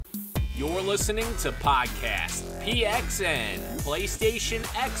You're listening to Podcast PXN, PlayStation,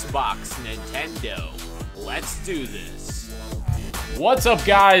 Xbox, Nintendo. Let's do this. What's up,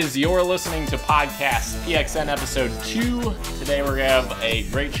 guys? You're listening to Podcast PXN Episode 2. Today we're going to have a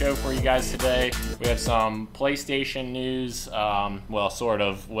great show for you guys today. We have some PlayStation news, sort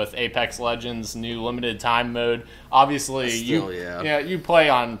of, with Apex Legends' new limited time mode. Obviously, you play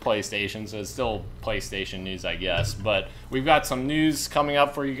on PlayStation, so it's still PlayStation news, I guess. But we've got some news coming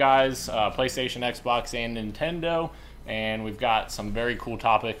up for you guys, PlayStation, Xbox, and Nintendo. And we've got some very cool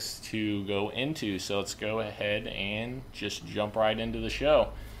topics to go into, so let's go ahead and just jump right into the show.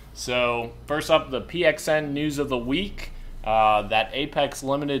 So first up, the PXN news of the week, that Apex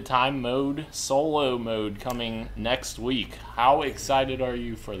limited time mode, solo mode, coming next week. How excited are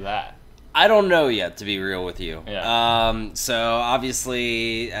you for that? I don't know yet, to be real with you. Yeah. So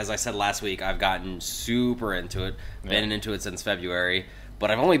obviously, as I said last week, I've gotten super into it, been into it since February. But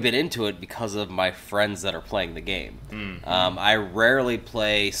I've only been into it because of my friends that are playing the game. Mm-hmm. I rarely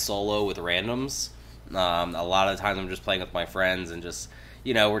play solo with randoms. A lot of the times I'm just playing with my friends and just,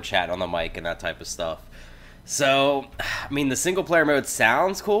 we're chatting on the mic and that type of stuff. So, I mean, the single-player mode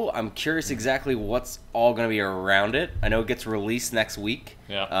sounds cool. I'm curious exactly what's all going to be around it. I know it gets released next week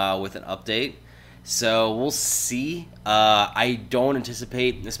with an update. So, we'll see. I don't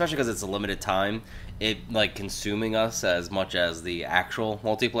anticipate, especially because it's a limited time, it consuming us as much as the actual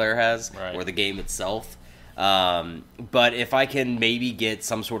multiplayer has, or the game itself. But if I can maybe get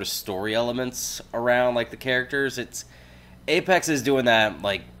some sort of story elements around the characters, Apex is doing that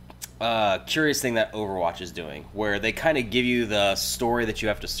curious thing that Overwatch is doing, where they kind of give you the story that you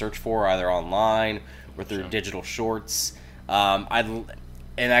have to search for either online or through digital shorts.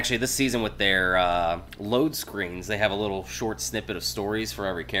 And actually, this season with their load screens, they have a little short snippet of stories for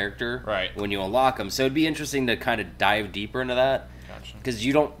every character when you unlock them. So it'd be interesting to kind of dive deeper into that. Because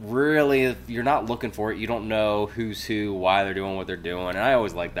you're not looking for it. You don't know who's who, why they're doing what they're doing. And I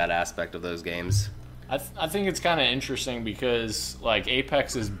always like that aspect of those games. I think it's kind of interesting because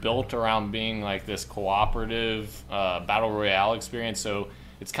Apex is built around being this cooperative battle royale experience. So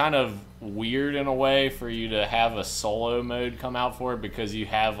it's kind of weird in a way for you to have a solo mode come out for it because you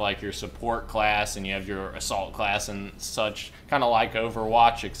have your support class and you have your assault class and such, kind of like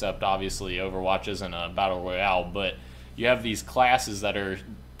Overwatch, except obviously Overwatch isn't a battle royale, but you have these classes that are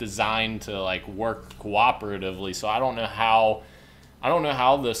designed to work cooperatively. So I don't know how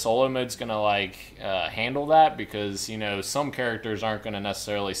the solo mode's gonna handle that because some characters aren't gonna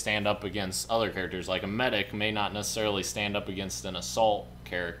necessarily stand up against other characters. Like a medic may not necessarily stand up against an assault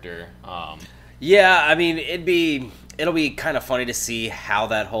character. Yeah, I mean it'll be kind of funny to see how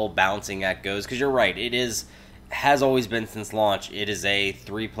that whole balancing act goes because you're right. Has always been since launch. It is a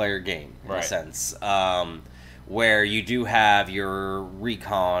 3-player game in a sense, where you do have your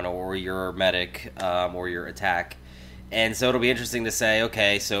recon or your medic or your attack. And so it'll be interesting to say,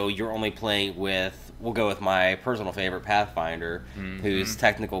 okay, so you're only playing with, we'll go with my personal favorite, Pathfinder, whose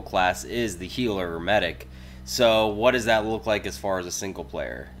technical class is the healer or medic. So what does that look like as far as a single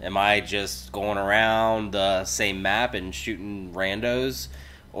player? Am I just going around the same map and shooting randos?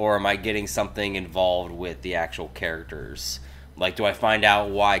 Or am I getting something involved with the actual characters? Do I find out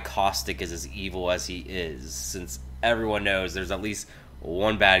why Caustic is as evil as he is? Since everyone knows there's at least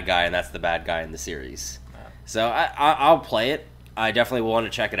one bad guy, and that's the bad guy in the series. So I'll play it. I definitely want to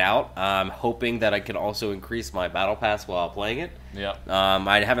check it out. I'm hoping that I can also increase my battle pass while playing it. Yeah.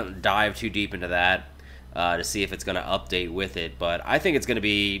 I haven't dived too deep into that to see if it's going to update with it, but I think it's going to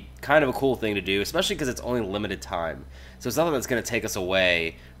be kind of a cool thing to do, especially because it's only limited time. So it's nothing that's going to take us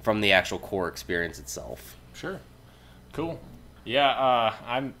away from the actual core experience itself. Sure. Cool. Yeah.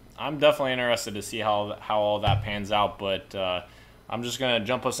 I'm definitely interested to see how all that pans out, but. I'm just going to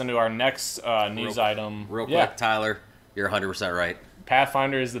jump us into our next news item. Real quick, Tyler, you're 100% right.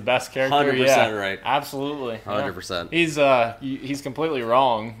 Pathfinder is the best character. 100% right. Absolutely. 100%. Yeah. He's completely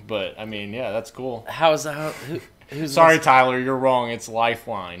wrong, but, I mean, yeah, that's cool. How is that? Who's Sorry, Tyler, you're wrong. It's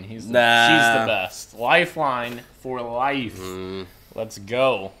Lifeline. She's the best. Lifeline for life. Let's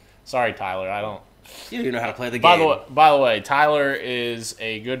go. Sorry, Tyler, I don't... You don't even know how to play the game. By the way, Tyler is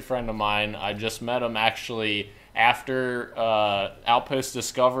a good friend of mine. I just met him, actually... After Outpost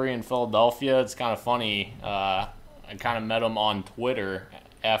Discovery in Philadelphia. It's kind of funny. I kind of met him on Twitter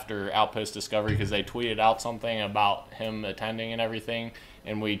after Outpost Discovery because they tweeted out something about him attending and everything,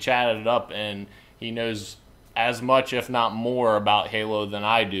 and we chatted it up, and he knows as much, if not more, about Halo than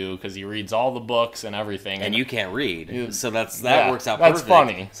I do because he reads all the books and everything. And you can't read, so that works out perfect. That's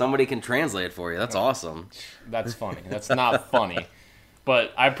funny. Somebody can translate it for you. That's awesome. That's funny. That's not funny.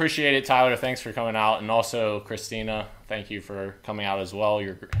 But I appreciate it, Tyler. Thanks for coming out. And also, Christina, thank you for coming out as well.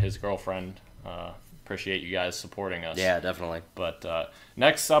 You're his girlfriend. Appreciate you guys supporting us. Yeah, definitely. But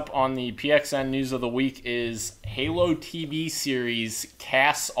next up on the PXN News of the Week is Halo TV series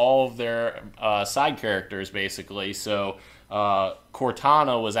casts all of their side characters, basically. So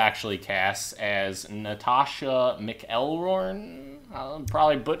Cortana was actually cast as Natasha McElroy. I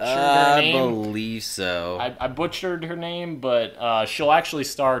probably butchered her name. I believe so. I butchered her name, but she'll actually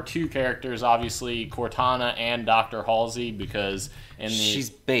star two characters, obviously, Cortana and Dr. Halsey, because she's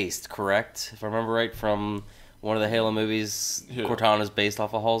based, correct? If I remember right, from one of the Halo movies, Cortana's based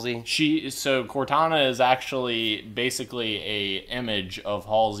off of Halsey? So Cortana is actually basically a image of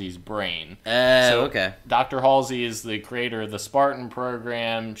Halsey's brain. Okay. Dr. Halsey is the creator of the Spartan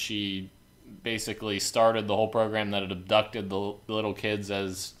program. She basically started the whole program that had abducted the little kids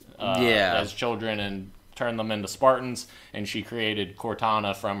as children and turned them into Spartans, and she created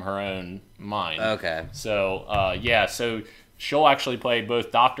Cortana from her own mind. Okay. So, so she'll actually play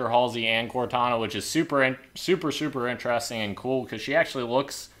both Dr. Halsey and Cortana, which is super interesting and cool, because she actually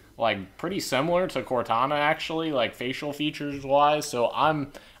looks like pretty similar to Cortana, actually, like facial features wise. So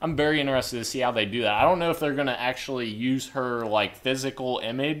I'm very interested to see how they do that. I don't know if they're going to actually use her like physical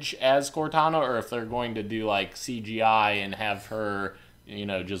image as Cortana, or if they're going to do like CGI and have her,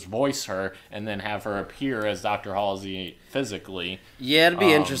 just voice her and then have her appear as Dr. Halsey physically. Yeah, it'd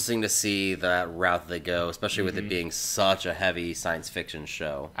be interesting to see that route they go, especially with it being such a heavy science fiction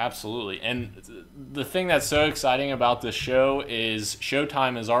show. Absolutely. And the thing that's so exciting about this show is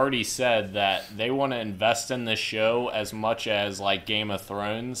Showtime has already said that they want to invest in this show as much as like Game of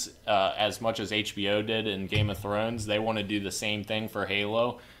Thrones, as much as HBO did in Game of Thrones. They want to do the same thing for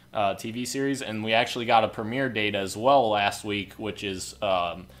Halo. TV series, and we actually got a premiere date as well last week, which is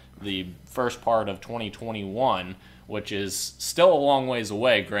the first part of 2021, which is still a long ways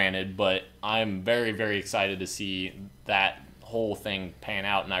away, granted, but I'm very, very excited to see that whole thing pan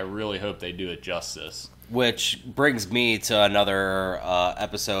out, and I really hope they do it justice. Which brings me to another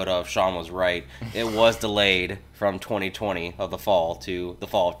episode of Sean Was Right. It was delayed from 2020 of the fall to the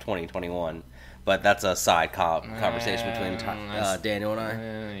fall of 2021. But that's a side conversation between Daniel and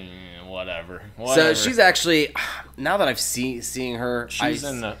I. Whatever. So she's actually, now that I've seeing her, she's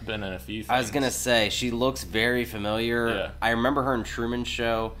been in a few things. I was gonna say she looks very familiar. Yeah. I remember her in Truman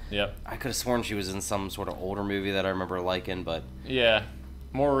Show. Yep. I could have sworn she was in some sort of older movie that I remember liking, but yeah,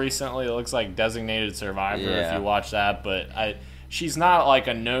 more recently it looks like Designated Survivor if you watch that. But she's not like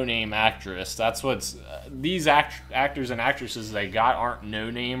a no-name actress. That's what's these actors and actresses they got aren't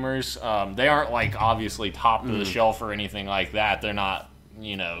no-namers. They aren't like obviously top of the shelf or anything like that. They're not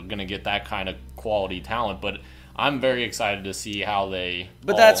gonna get that kind of quality talent. But I'm very excited to see how they.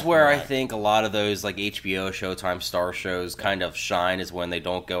 But that's where I think a lot of those like HBO, Showtime, Star shows kind of shine, is when they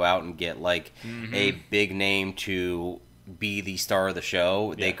don't go out and get like a big name to be the star of the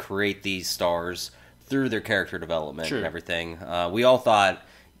show. They create these stars through their character development and everything. We all thought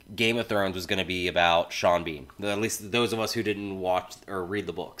Game of Thrones was going to be about Sean Bean. At least those of us who didn't watch or read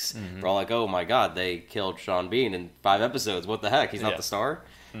the books. We're all like, oh my god, they killed Sean Bean in 5 episodes. What the heck? He's not the star?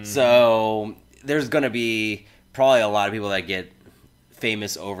 So there's going to be probably a lot of people that get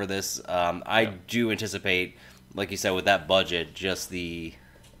famous over this. I do anticipate, like you said, with that budget, just the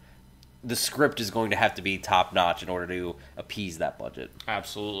script is going to have to be top-notch in order to appease that budget.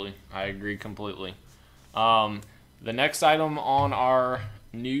 Absolutely. I agree completely. The next item on our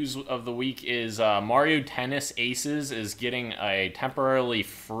news of the week is Mario Tennis Aces is getting a temporarily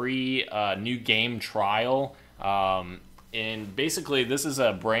free new game trial. And basically, this is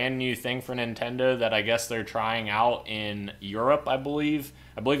a brand new thing for Nintendo that I guess they're trying out in Europe, I believe.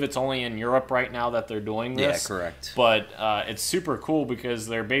 I believe it's only in Europe right now that they're doing this. Yeah, correct. But it's super cool because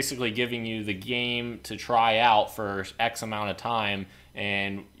they're basically giving you the game to try out for X amount of time,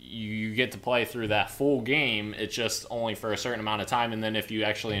 and you get to play through that full game. It's just only for a certain amount of time, and then if you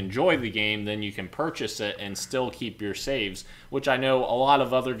actually enjoy the game, then you can purchase it and still keep your saves, which I know a lot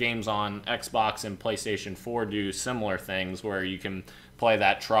of other games on Xbox and PlayStation 4 do similar things where you can play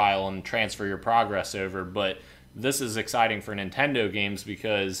that trial and transfer your progress over. But this is exciting for Nintendo games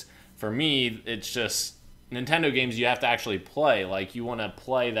because for me, it's just Nintendo games you have to actually play. Like, you want to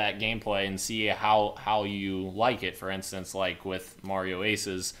play that gameplay and see how you like it. For instance, like with Mario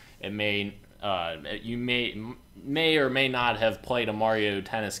Aces, it may you may or may not have played a Mario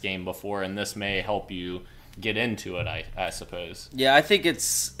Tennis game before, and this may help you get into it, I suppose. Yeah, I think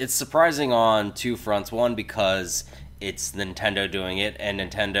it's surprising on two fronts. One, because it's Nintendo doing it, and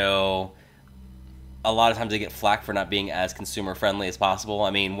Nintendo a lot of times they get flack for not being as consumer friendly as possible.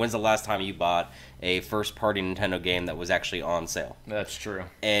 I mean, when's the last time you bought a first party Nintendo game that was actually on sale? That's true.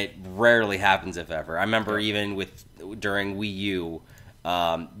 It rarely happens, if ever. I remember even during Wii U,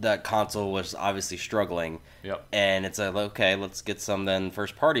 the console was obviously struggling. Yep. And it's like, okay, let's get some then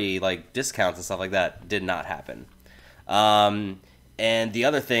first party like discounts and stuff like that. Did not happen. And the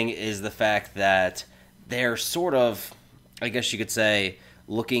other thing is the fact that they're sort of, I guess you could say,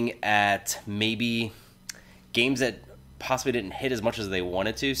 looking at maybe games that possibly didn't hit as much as they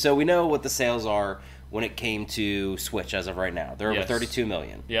wanted to. So we know what the sales are when it came to Switch as of right now. They're over 32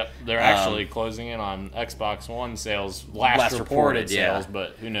 million. Yep, they're actually closing in on Xbox One sales, last reported sales,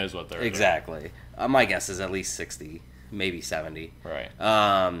 but who knows what they're exactly. My guess is at least 60, maybe 70. Right.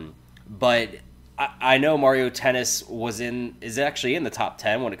 But I know Mario Tennis is actually in the top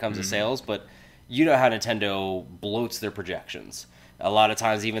 10 when it comes to sales, but you know how Nintendo bloats their projections. A lot of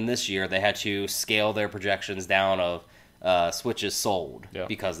times, even this year, they had to scale their projections down of Switches sold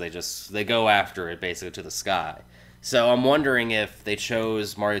because they go after it basically to the sky. So I'm wondering if they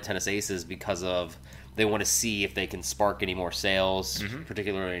chose Mario Tennis Aces because they want to see if they can spark any more sales,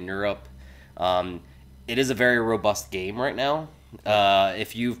 particularly in Europe. It is a very robust game right now.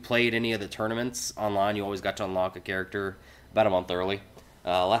 If you've played any of the tournaments online, you always got to unlock a character about a month early.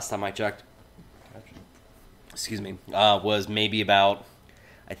 Last time I checked, was maybe about,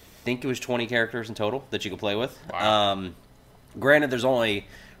 I think it was 20 characters in total that you could play with. Wow. Granted, there's only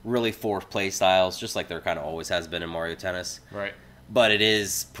really 4 play styles, just like there kind of always has been in Mario Tennis. Right. But it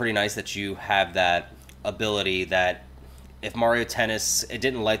is pretty nice that you have that ability that if Mario Tennis, it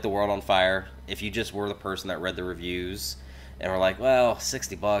didn't light the world on fire, if you just were the person that read the reviews and were like, well,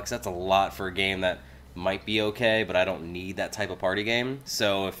 $60, that's a lot for a game that might be okay, but I don't need that type of party game.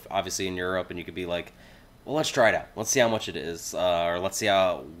 So if obviously in Europe, and you could be like, well, let's try it out. Let's see how much it is, or let's see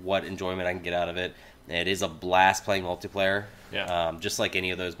what enjoyment I can get out of it. It is a blast playing multiplayer, just like any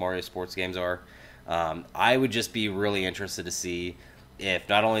of those Mario sports games are. I would just be really interested to see if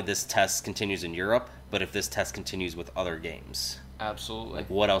not only this test continues in Europe, but if this test continues with other games. Absolutely. Like,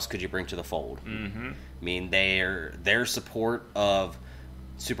 what else could you bring to the fold? Mm-hmm. I mean, their support of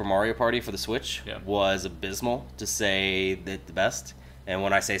Super Mario Party for the Switch was abysmal, to say that the best. And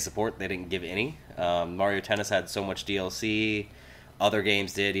when I say support, they didn't give any. Mario Tennis had so much DLC. Other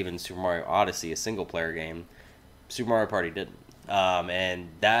games did, even Super Mario Odyssey, a single-player game. Super Mario Party didn't. And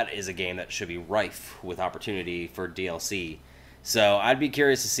that is a game that should be rife with opportunity for DLC. So I'd be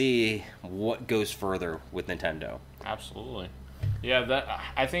curious to see what goes further with Nintendo. Absolutely. Yeah,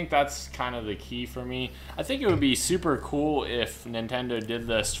 I think that's kind of the key for me. I think it would be super cool if Nintendo did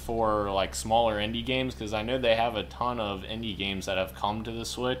this for like smaller indie games, because I know they have a ton of indie games that have come to the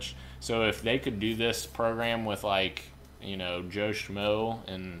Switch. So if they could do this program with like, you know, Joe Schmo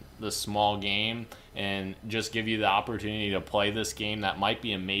and the small game, and just give you the opportunity to play this game that might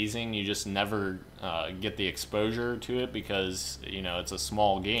be amazing, you just never get the exposure to it because, you know, it's a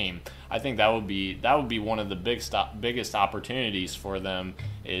small game. I think that would be one of the biggest opportunities for them,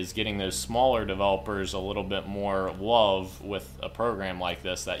 is getting those smaller developers a little bit more love with a program like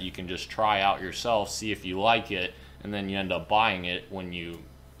this that you can just try out yourself, see if you like it, and then you end up buying it when you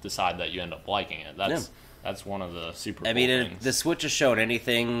decide that you end up liking it. That's one of the super cool things. The Switch has shown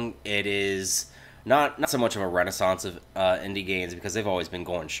anything, it is not so much of a renaissance of indie games, because they've always been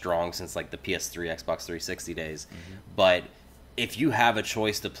going strong since like the PS3, Xbox 360 days. Mm-hmm. But if you have a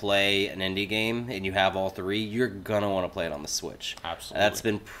choice to play an indie game and you have all three, you're going to want to play it on the Switch. Absolutely. That's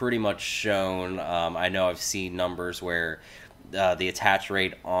been pretty much shown. I know I've seen numbers where the attach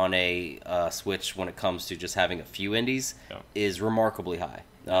rate on a Switch when it comes to just having a few indies is remarkably high.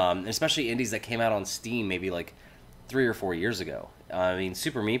 Especially indies that came out on Steam maybe like 3 or 4 years ago. I mean,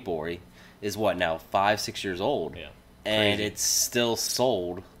 Super Meat Boy is what now, 5-6 years old, and it's still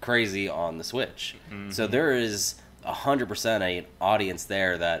sold crazy on the Switch. Mm-hmm. So there is 100% an audience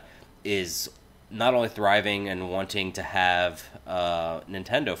there that is not only thriving and wanting to have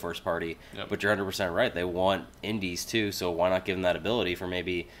Nintendo first party, but you're 100% right. They want indies too. So why not give them that ability for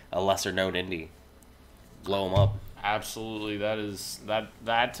maybe a lesser known indie? Blow them up. Absolutely,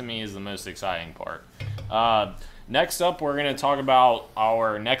 that to me is the most exciting part. Next up, we're going to talk about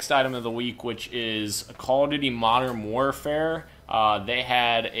our next item of the week, which is Call of Duty Modern Warfare. They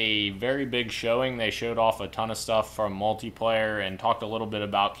had a very big showing. They showed off a ton of stuff from multiplayer and talked a little bit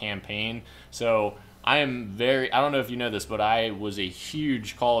about campaign. So I don't know if you know this, but I was a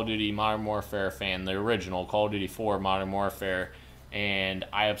huge Call of Duty Modern Warfare fan, the original Call of Duty 4 Modern Warfare. And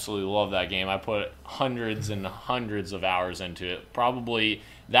I absolutely love that game. I put hundreds and hundreds of hours into it. Probably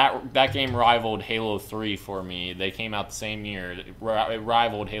that game rivaled Halo 3 for me. They came out the same year. It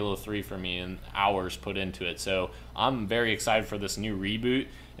rivaled Halo 3 for me and hours put into it. So I'm very excited for this new reboot.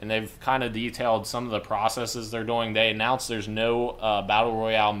 And they've kind of detailed some of the processes they're doing. They announced there's no Battle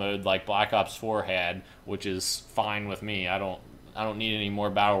Royale mode like Black Ops 4 had, which is fine with me. I don't need any more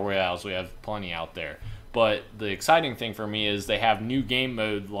Battle Royales. We have plenty out there. But the exciting thing for me is they have new game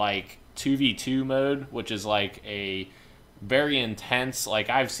mode like 2v2 mode, which is like a very intense, like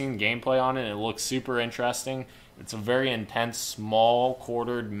I've seen gameplay on it and it looks super interesting. It's a very intense, small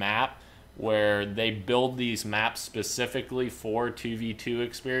quartered map where they build these maps specifically for 2v2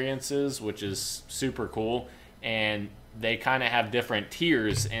 experiences, which is super cool. And they kind of have different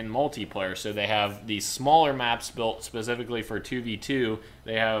tiers in multiplayer. So they have these smaller maps built specifically for 2v2.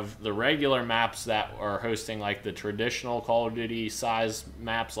 They have the regular maps that are hosting like the traditional Call of Duty size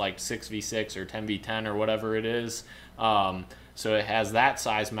maps like 6v6 or 10v10 or whatever it is. So it has that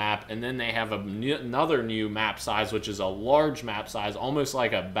size map, and then they have another new map size, which is a large map size, almost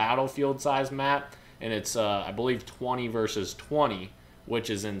like a Battlefield size map, and it's I believe 20 versus 20, which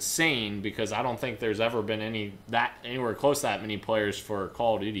is insane because I don't think there's ever been anywhere close to that many players for a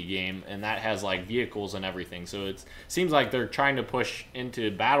Call of Duty game, and that has like vehicles and everything. So it seems like they're trying to push into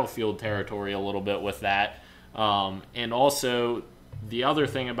Battlefield territory a little bit with that. And also the other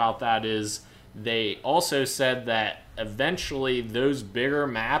thing about that is they also said that eventually those bigger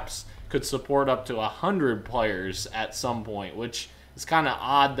maps could support up to 100 players at some point, which is kind of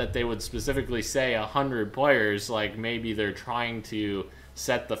odd that they would specifically say 100 players. Like maybe they're trying to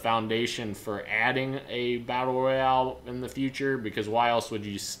set the foundation for adding a Battle Royale in the future, because why else would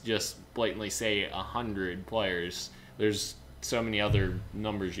you just blatantly say 100 players? There's so many other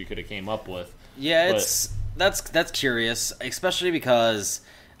numbers you could have came up with. Yeah, that's curious, especially because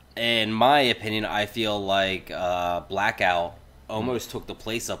in my opinion, I feel like Blackout almost took the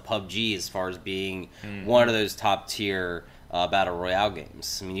place of PUBG as far as being one of those top tier Battle Royale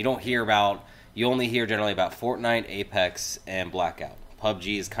games. I mean, you only hear generally about Fortnite, Apex, and Blackout.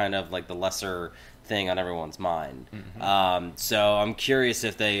 PUBG is kind of like the lesser thing on everyone's mind. So I'm curious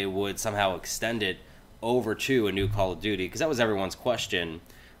if they would somehow extend it over to a new Call of Duty, because that was everyone's question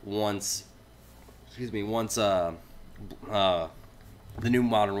once the new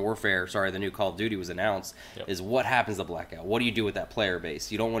the new Call of Duty was announced, is what happens to Blackout? What do you do with that player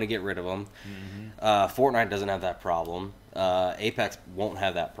base? You don't want to get rid of them. Fortnite doesn't have that problem. Apex won't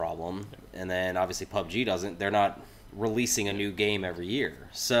have that problem. And then obviously PUBG doesn't. They're not releasing a new game every year.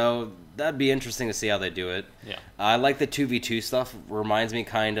 So that'd be interesting to see how they do it. Yeah. I like the 2v2 stuff. Reminds me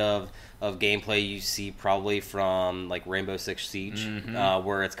kind of gameplay you see probably from like Rainbow Six Siege,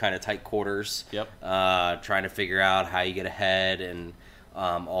 where it's kind of tight quarters. Trying to figure out how you get ahead and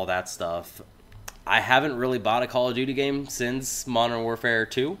all that stuff. I haven't really bought a Call of Duty game since Modern Warfare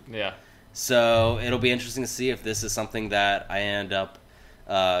 2. Yeah. So it'll be interesting to see if this is something that I end up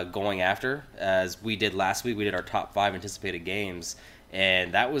going after. As we did last week, we did our top 5 anticipated games,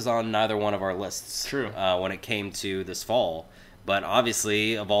 and that was on neither one of our lists. True. When it came to this fall. But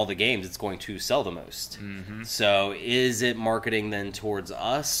obviously, of all the games, it's going to sell the most. So is it marketing then towards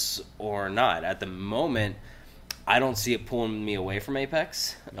us or not? At the moment, I don't see it pulling me away from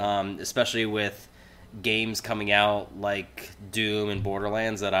Apex, especially with games coming out like Doom and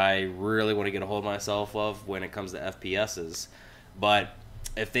Borderlands that I really want to get a hold of myself of when it comes to FPSs. But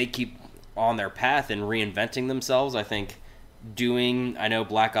if they keep on their path and reinventing themselves, I think I know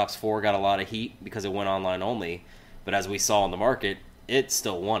Black Ops 4 got a lot of heat because it went online only, but as we saw in the market, it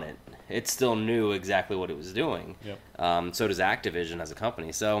still won it. It still knew exactly what it was doing. So does Activision as a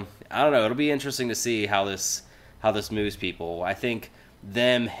company. So I don't know. It'll be interesting to see how this moves people. I think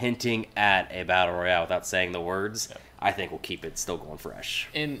them hinting at a battle royale without saying the words, I think will keep it still going fresh.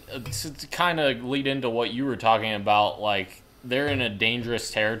 And to kind of lead into what you were talking about, like they're in a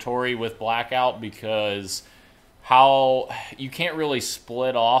dangerous territory with Blackout, because how you can't really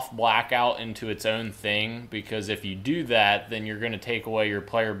split off Blackout into its own thing, because if you do that, then you're going to take away your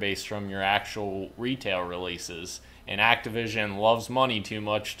player base from your actual retail releases. And Activision loves money too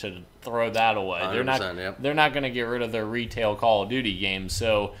much to throw that away. They're not going to get rid of their retail Call of Duty games.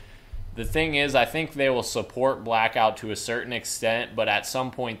 So the thing is, I think they will support Blackout to a certain extent, but at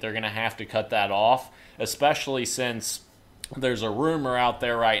some point they're going to have to cut that off, especially since there's a rumor out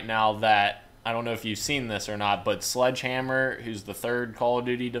there right now that, I don't know if you've seen this or not, but Sledgehammer, who's the third Call of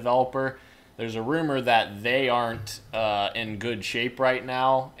Duty developer, there's a rumor that they aren't in good shape right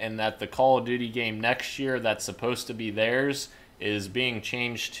now, and that the Call of Duty game next year that's supposed to be theirs is being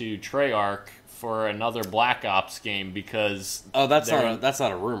changed to Treyarch for another Black Ops game, because... Oh, that's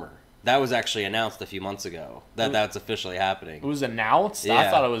not a rumor. That was actually announced a few months ago. That's officially happening. It was announced? Yeah.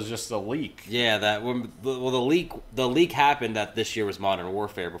 I thought it was just a leak. Yeah, the leak happened that this year was Modern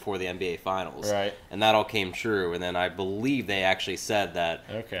Warfare before the NBA Finals. Right. And that all came true. And then I believe they actually said that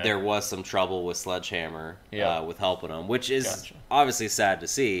Okay. there was some trouble with Sledgehammer with helping them, which is obviously sad to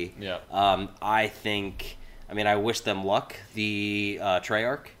see. Yeah. I wish them luck, the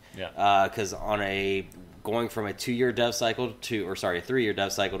Treyarch. Yeah. Because going from a 2-year dev cycle to a 3-year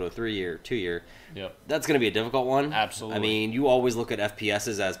dev cycle to a 2-year, Yep. that's going to be a difficult one. Absolutely. I mean, you always look at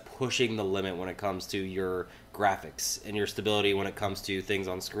FPSs as pushing the limit when it comes to your graphics and your stability when it comes to things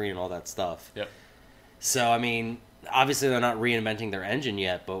on screen and all that stuff. Yep. So, I mean, obviously they're not reinventing their engine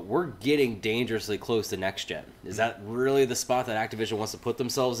yet, but we're getting dangerously close to next gen. Is that really the spot that Activision wants to put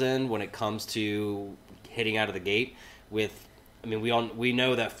themselves in when it comes to hitting out of the gate with... I mean, we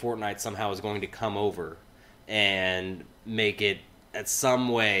know that Fortnite somehow is going to come over and make it, at some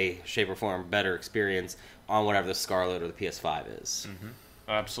way, shape, or form, better experience on whatever the Scarlet or the PS5 is. Mm-hmm.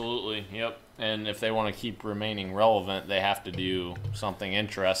 Absolutely, yep. And if they want to keep remaining relevant, they have to do something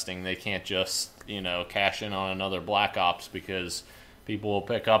interesting. They can't just, cash in on another Black Ops because people will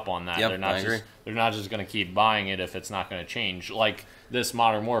pick up on that. Yep, they're not just going to keep buying it if it's not going to change. Like, this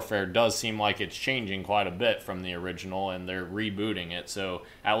Modern Warfare does seem like it's changing quite a bit from the original, and they're rebooting it. So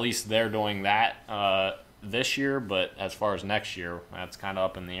at least they're doing that this year, but as far as next year, that's kind of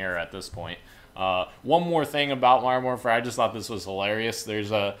up in the air at this point. One more thing about Modern Warfare, I just thought this was hilarious.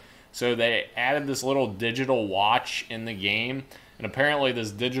 So they added this little digital watch in the game, and apparently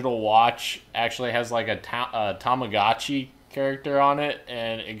this digital watch actually has like a Tamagotchi character on it,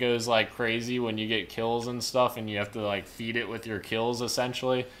 and it goes like crazy when you get kills and stuff, and you have to like feed it with your kills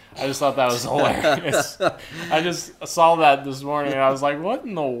essentially. I just thought that was hilarious. I just saw that this morning, and I was like, what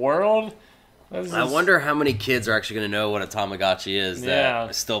in the world? I wonder how many kids are actually going to know what a Tamagotchi is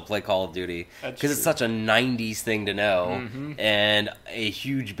that still play Call of Duty. Because it's such a 90s thing to know. Mm-hmm. And a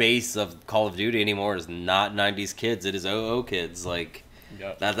huge base of Call of Duty anymore is not 90s kids. It is 00 kids. Like,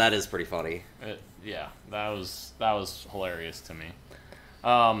 that is pretty funny. That was hilarious to me.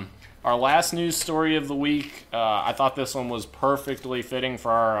 Our last news story of the week, I thought this one was perfectly fitting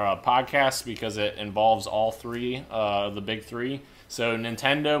for our podcast because it involves all three, the big three. So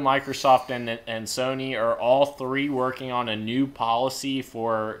Nintendo, Microsoft, and Sony are all three working on a new policy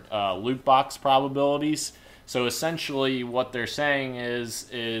for loot box probabilities. So essentially what they're saying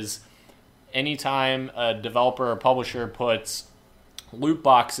is anytime a developer or publisher puts loot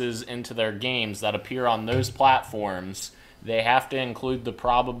boxes into their games that appear on those platforms, they have to include the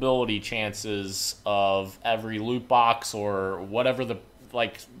probability chances of every loot box or whatever the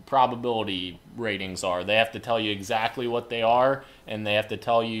probability ratings are. They have to tell you exactly what they are, and they have to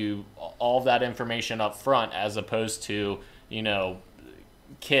tell you all of that information up front, as opposed to,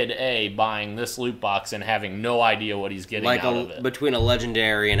 kid A buying this loot box and having no idea what he's getting out of it. Between a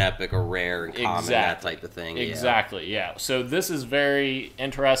legendary and epic or rare and common, that type of thing. Exactly, yeah. So this is very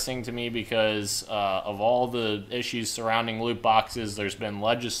interesting to me because of all the issues surrounding loot boxes. There's been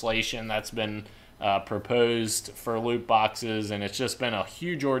legislation that's been proposed for loot boxes, and it's just been a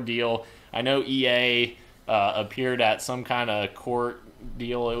huge ordeal. I know EA appeared at some kind of court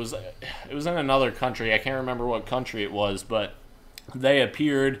deal. It was in another country. I can't remember what country it was, but they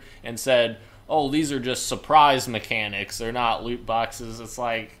appeared and said, "Oh, these are just surprise mechanics. They're not loot boxes." It's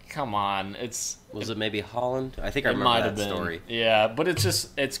like, come on. Was it maybe Holland? I think I remember that story. Yeah, but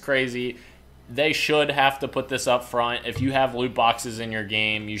it's crazy. They should have to put this up front. If you have loot boxes in your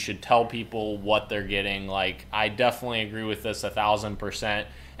game, you should tell people what they're getting. Like, I definitely agree with this 1,000%.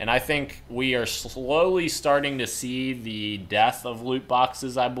 And I think we are slowly starting to see the death of loot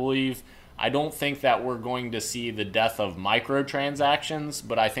boxes, I believe. I don't think that we're going to see the death of microtransactions,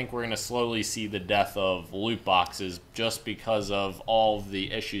 but I think we're going to slowly see the death of loot boxes just because of all of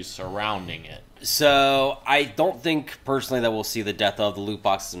the issues surrounding it. So I don't think personally that we'll see the death of the loot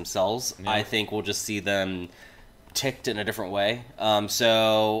boxes themselves. Yeah. I think we'll just see them ticked in a different way.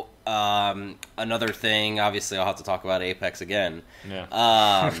 Another thing, obviously I'll have to talk about Apex again.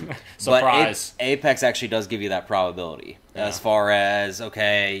 Yeah. Surprise. But Apex actually does give you that probability as far as,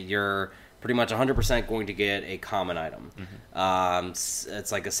 okay, you're pretty much 100% going to get a common item. Mm-hmm.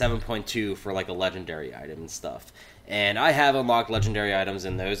 It's like a 7.2 for like a legendary item and stuff. And I have unlocked legendary items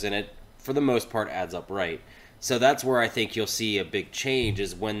in those, and it, for the most part, adds up right. So that's where I think you'll see a big change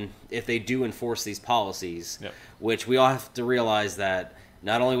is if they do enforce these policies, which we all have to realize that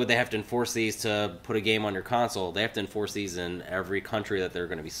not only would they have to enforce these to put a game on your console, they have to enforce these in every country that they're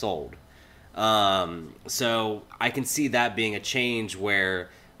going to be sold. So I can see that being a change where,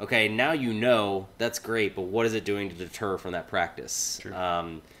 okay, now that's great, but what is it doing to deter from that practice? True.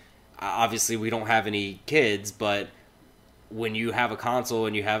 obviously we don't have any kids, but when you have a console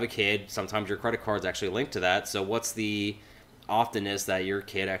and you have a kid, sometimes your credit card's actually linked to that. So what's the oftenness that your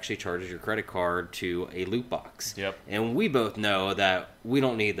kid actually charges your credit card to a loot box? Yep. And we both know that we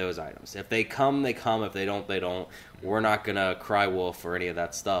don't need those items. If they come, they come. If they don't, they don't. We're not going to cry wolf or any of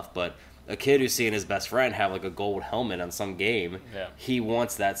that stuff. But a kid who's seeing his best friend have like a gold helmet on some game, he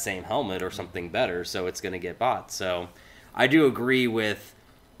wants that same helmet or something better, so it's going to get bought. So I do agree with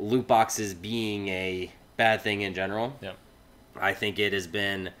loot boxes being a bad thing in general. Yep. I think it has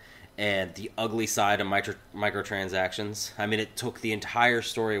been the ugly side of microtransactions. I mean, it took the entire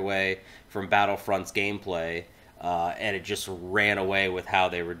story away from Battlefront's gameplay, and it just ran away with how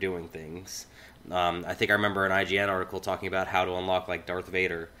they were doing things. I think I remember an IGN article talking about how to unlock like Darth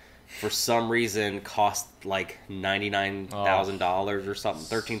Vader. For some reason, cost like $99,000 or something,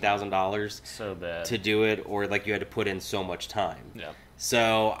 $13,000 so bad to do it, or like you had to put in so much time. Yeah.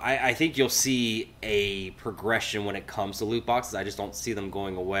 So I think you'll see a progression when it comes to loot boxes. I just don't see them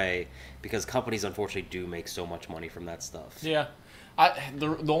going away because companies unfortunately do make so much money from that stuff. Yeah.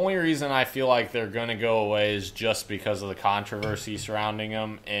 The only reason I feel like they're going to go away is just because of the controversy surrounding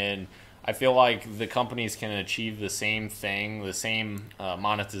them, and I feel like the companies can achieve the same thing, the same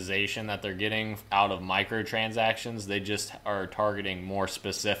monetization that they're getting out of microtransactions. They just are targeting more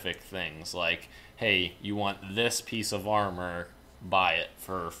specific things like, hey, you want this piece of armor, buy it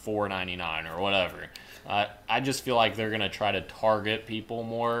for $4.99 or whatever. I just feel like they're going to try to target people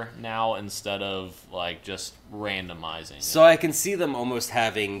more now instead of like just randomizing. So I can see them almost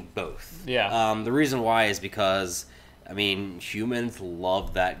having both. Yeah. The reason why is because, I mean, humans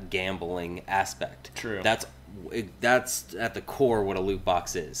love that gambling aspect. True. That's at the core what a loot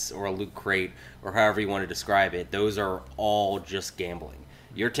box is, or a loot crate, or however you want to describe it. Those are all just gambling.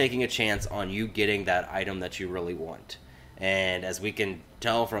 You're taking a chance on you getting that item that you really want. And as we can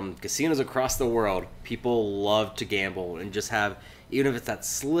tell from casinos across the world, people love to gamble and just have, even if it's that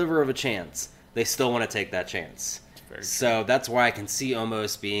sliver of a chance, they still want to take that chance. So that's why I can see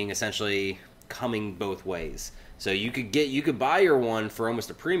almost being essentially coming both ways. So you could buy your one for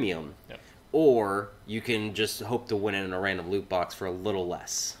almost a premium, or you can just hope to win it in a random loot box for a little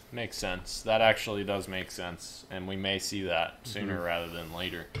less. Makes sense. That actually does make sense, and we may see that sooner rather than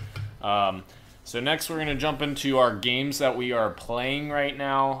later. So next we're going to jump into our games that we are playing right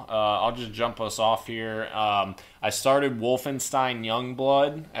now. I'll just jump us off here. I started Wolfenstein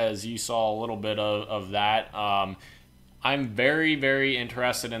Youngblood, as you saw a little bit of that. I'm very, very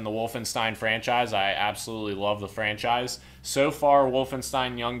interested in the Wolfenstein franchise. I absolutely love the franchise. So far,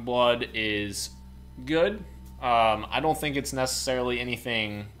 Wolfenstein Youngblood is good. I don't think it's necessarily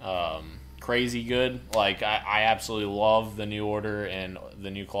anything crazy good. Like, I absolutely love the New Order and the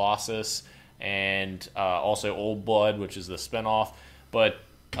New Colossus, and also Old Blood, which is the spinoff. But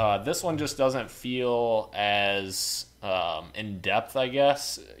this one just doesn't feel as in-depth, I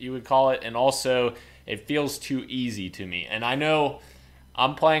guess you would call it. And also, it feels too easy to me. And I know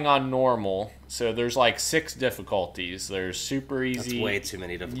I'm playing on normal, so there's like 6 difficulties. There's super easy. That's way too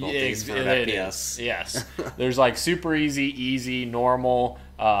many difficulties for an FPS. Yes. There's like super easy, normal,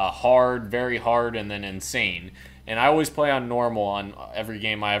 hard, very hard, and then insane. And I always play on normal on every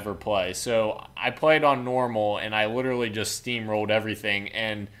game I ever play. So I played on normal, and I literally just steamrolled everything.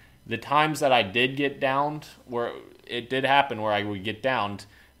 And the times that I did get downed, where it did happen where I would get downed,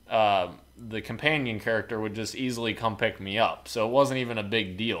 the companion character would just easily come pick me up. So it wasn't even a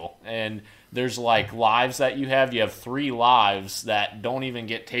big deal. And there's like lives that you have. You have 3 lives that don't even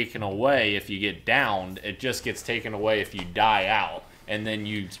get taken away if you get downed. It just gets taken away if you die out. And then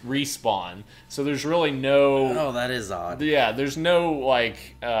you respawn. So there's really no... Oh, that is odd. Yeah, there's no,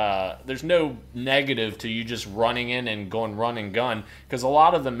 like... there's no negative to you just running in and going run and gun. Because a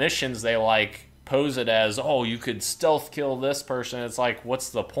lot of the missions, they, like, pose it as, oh, you could stealth kill this person. It's like, what's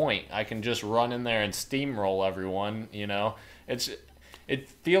the point? I can just run in there and steamroll everyone, you know? It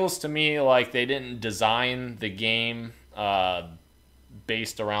feels to me like they didn't design the game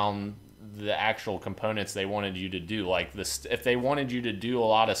based around the actual components they wanted you to do. Like, if they wanted you to do a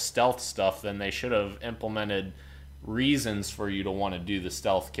lot of stealth stuff, then they should have implemented reasons for you to want to do the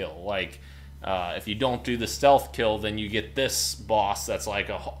stealth kill. Like, if you don't do the stealth kill, then you get this boss that's like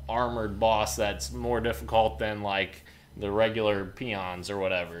a armored boss that's more difficult than like the regular peons or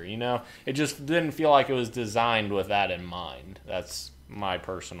whatever, you know? It just didn't feel like it was designed with that in mind. That's my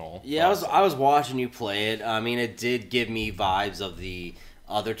personal thoughts. I was watching you play it. I mean, it did give me vibes of the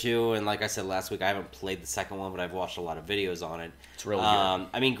other 2, and like I said last week, I haven't played the second one, but I've watched a lot of videos on it. It's really good.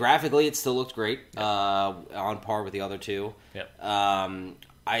 I mean, graphically, it still looked great, on par with the other 2. Yep.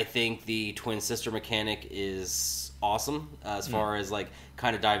 I think the twin sister mechanic is awesome as far as like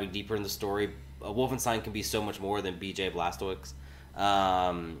kind of diving deeper in the story. Wolfenstein can be so much more than BJ Blazkowicz.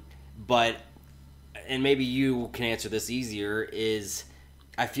 But, and maybe you can answer this easier, is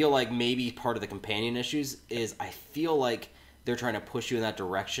I feel like maybe part of the companion issues is I feel like they're trying to push you in that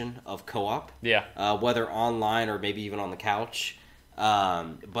direction of co-op. Yeah. Whether online or maybe even on the couch.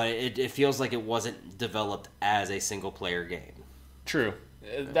 But it feels like it wasn't developed as a single-player game. True.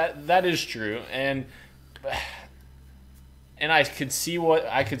 That is true. And I could see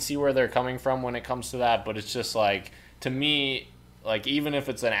where they're coming from when it comes to that, but it's just like, to me, like, even if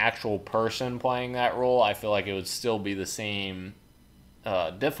it's an actual person playing that role, I feel like it would still be the same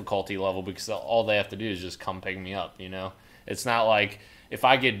difficulty level, because all they have to do is just come pick me up, you know? It's not like if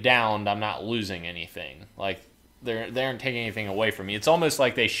I get downed, I'm not losing anything. Like, they aren't taking anything away from me. It's almost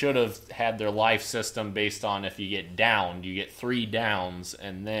like they should have had their life system based on if you get downed, you get 3 downs,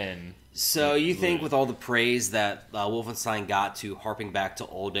 and then... So you think with all the praise that Wolfenstein got to harping back to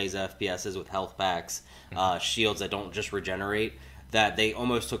old days FPSs with health packs, shields that don't just regenerate, that they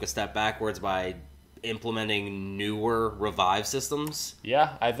almost took a step backwards by implementing newer revive systems?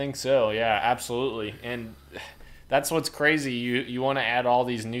 Yeah, I think so. Yeah, absolutely. And that's what's crazy. You want to add all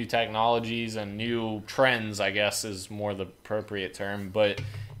these new technologies and new trends, I guess is more the appropriate term, but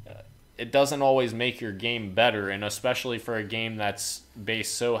it doesn't always make your game better, and especially for a game that's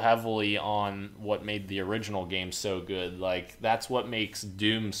based so heavily on what made the original game so good. Like, that's what makes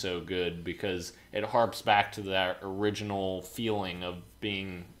Doom so good, because it harps back to that original feeling of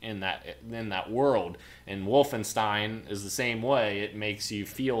being in that world. And Wolfenstein is the same way. It makes you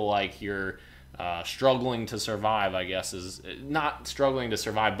feel like you're struggling to survive, I guess, is not struggling to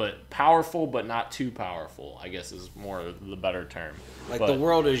survive, but powerful, but not too powerful, I guess is more the better term. Like, the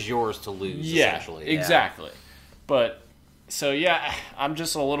world is yours to lose, essentially. Yeah, exactly. But, so yeah, I'm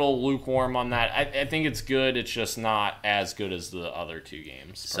just a little lukewarm on that. I think it's good, it's just not as good as the other 2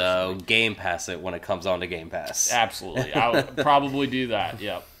 games. Personally. So, Game Pass it when it comes on to Game Pass. Absolutely. I would probably do that,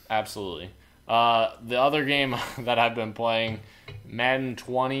 yep, absolutely. The other game that I've been playing, Madden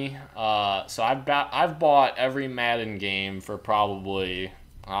 20. So I've bought every Madden game for probably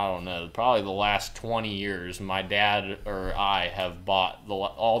the last 20 years. My dad or I have bought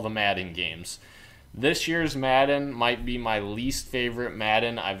all the Madden games. This year's Madden might be my least favorite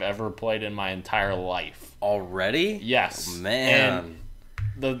Madden I've ever played in my entire life. Already? Yes. Oh, man.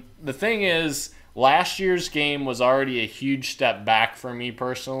 And the thing is, last year's game was already a huge step back for me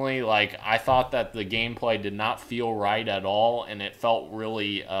personally. Like, I thought that the gameplay did not feel right at all, and it felt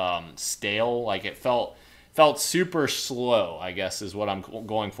really stale. Like, it felt super slow, I guess is what I'm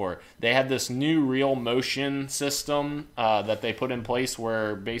going for. They had this new real motion system that they put in place,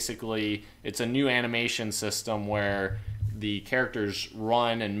 where basically it's a new animation system where the characters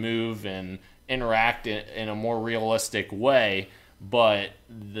run and move and interact in a more realistic way, but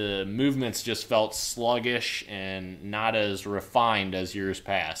the movements just felt sluggish and not as refined as years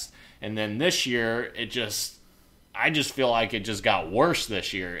past. And then this year, I just feel like it just got worse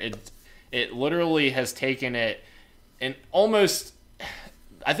this year. It literally has taken it and almost,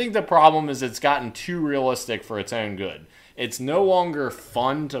 I think the problem is it's gotten too realistic for its own good. It's no longer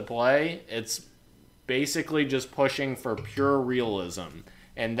fun to play. It's basically just pushing for pure realism.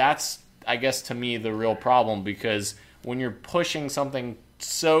 And that's, I guess, to me, the real problem, because when you're pushing something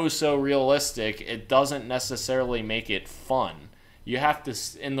so realistic, it doesn't necessarily make it fun. You have to,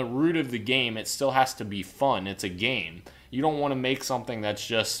 in the root of the game, it still has to be fun. It's a game. You don't want to make something that's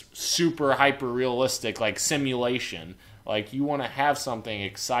just super hyper realistic, like simulation. Like, you want to have something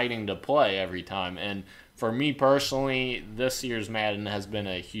exciting to play every time. And for me personally, this year's Madden has been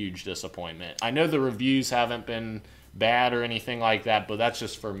a huge disappointment. I know the reviews haven't been bad or anything like that, but that's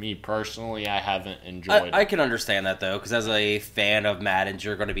just for me personally. I haven't enjoyed it. I can understand that, though, because as a fan of Madden,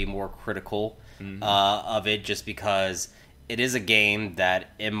 you're going to be more critical of it, just because it is a game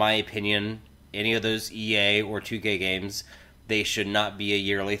that, in my opinion, any of those EA or 2K games, they should not be a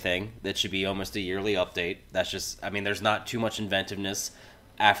yearly thing. That should be almost a yearly update. That's just, I mean, there's not too much inventiveness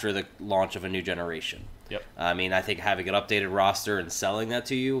after the launch of a new generation. Yep. I mean, I think having an updated roster and selling that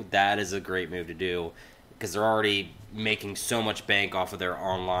to you, that is a great move to do, because they're already making so much bank off of their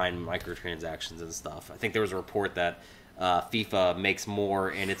online microtransactions and stuff. I think there was a report that FIFA makes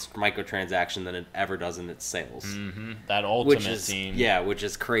more in its microtransaction than it ever does in its sales. Mm-hmm. That Ultimate Team. Yeah, which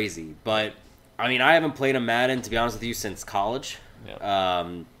is crazy. But, I mean, I haven't played a Madden, to be honest with you, since college. Yep.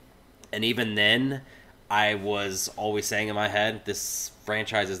 And even then, I was always saying in my head, this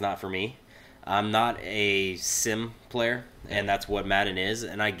franchise is not for me. I'm not a sim player, and that's what Madden is,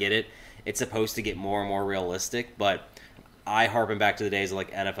 and I get it. It's supposed to get more and more realistic, but I harken back to the days of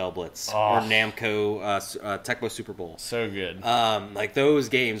like NFL Blitz Oh. or Namco Tecmo Super Bowl. So good. Like those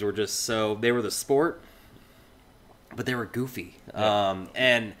games were just they were the sport, but they were goofy. Yeah.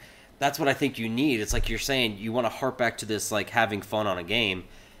 And that's what I think you need. It's like you're saying you want to harp back to this like having fun on a game.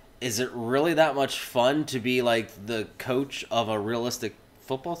 Is it really that much fun to be like the coach of a realistic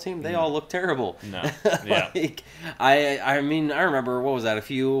football team? They all look terrible. No. Yeah. Like, I mean, I remember, what was that,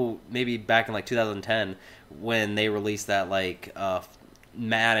 maybe back in like 2010 when they released that like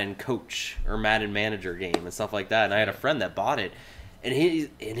Madden coach or Madden manager game and stuff like that, and I had a friend that bought it and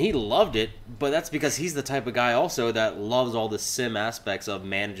he loved it, but that's because he's the type of guy also that loves all the sim aspects of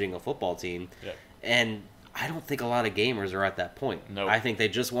managing a football team. Yeah. And I don't think a lot of gamers are at that point. Nope. I think they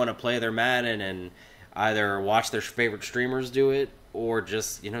just want to play their Madden and either watch their favorite streamers do it or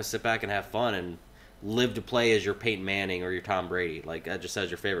just, sit back and have fun and live to play as your Peyton Manning or your Tom Brady, like just as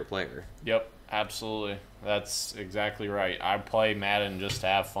your favorite player. Yep, absolutely. That's exactly right. I play Madden just to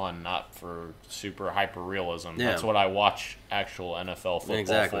have fun, not for super hyper realism. Yeah. That's what I watch actual NFL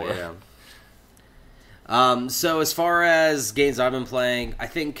football for. Yeah. So as far as games I've been playing, I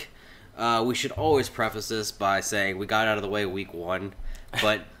think we should always preface this by saying we got out of the way week 1,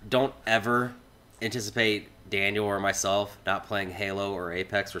 but don't ever anticipate Daniel or myself not playing Halo or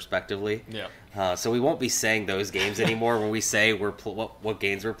Apex respectively. Yeah. So we won't be saying those games anymore when we say what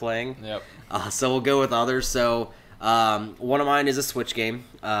games we're playing. Yep. So we'll go with others. So one of mine is a Switch game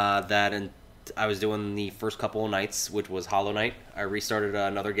I was doing the first couple of nights, which was Hollow Knight. I restarted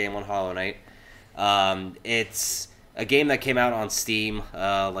another game on Hollow Knight. It's a game that came out on Steam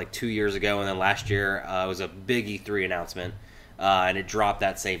like 2 years ago, and then last year it was a big E3 announcement, and it dropped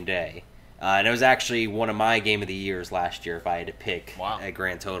that same day. And it was actually one of my Game of the Years last year if I had to pick a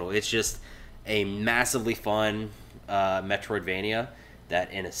grand total. It's just a massively fun Metroidvania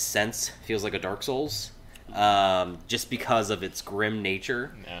that, in a sense, feels like a Dark Souls, just because of its grim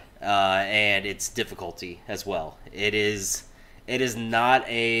nature and its difficulty as well. It is not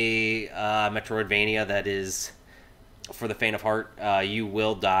a Metroidvania that is for the faint of heart. You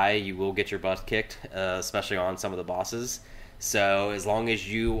will die. You will get your butt kicked, especially on some of the bosses. So as long as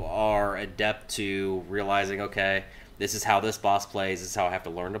you are adept to realizing, okay, this is how this boss plays, this is how I have to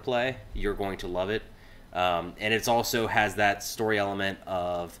learn to play, you're going to love it. And it also has that story element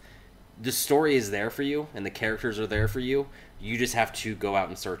of the story is there for you and the characters are there for you. You just have to go out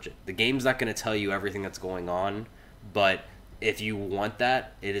and search it. The game's not going to tell you everything that's going on, but if you want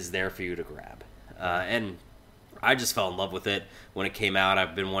that, it is there for you to grab. And I just fell in love with it when it came out.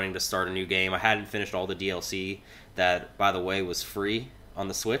 I've been wanting to start a new game. I hadn't finished all the DLC that, by the way, was free on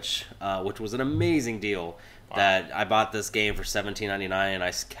the Switch, which was an amazing deal. Wow. That I bought this game for $17.99 and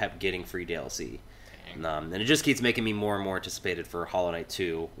I kept getting free DLC. And it just keeps making me more and more anticipated for Hollow Knight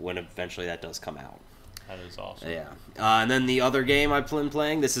 2 when eventually that does come out. That is awesome. Yeah. And then the other game I've been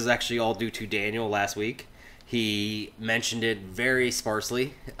playing, this is actually all due to Daniel last week. He mentioned it very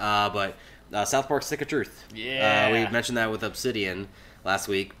sparsely, but South Park Stick of Truth. Yeah. We mentioned that with Obsidian last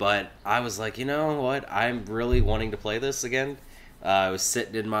week, but I was like, you know what? I'm really wanting to play this again. I was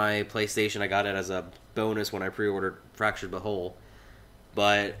sitting in my PlayStation. I got it as a bonus when I pre-ordered Fractured But Whole.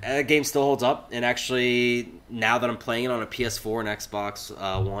 But that game still holds up, and actually, now that I'm playing it on a PS4 and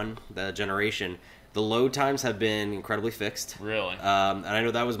Xbox One, the generation, the load times have been incredibly fixed. Really? And I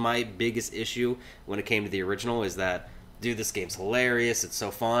know that was my biggest issue when it came to the original, is that, dude, this game's hilarious, it's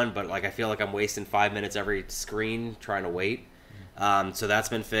so fun, but like I feel like I'm wasting 5 minutes every screen trying to wait. So that's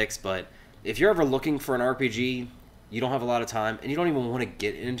been fixed, but if you're ever looking for an RPG, you don't have a lot of time, and you don't even want to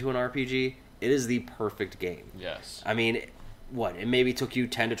get into an RPG, it is the perfect game. Yes. I mean, it maybe took you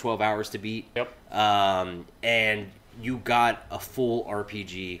 10 to 12 hours to beat. Yep. And you got a full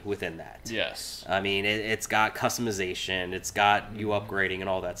RPG within that. Yes. I mean, it's got customization, it's got you upgrading and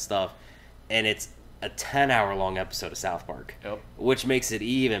all that stuff, and it's a 10-hour-long episode of South Park, which makes it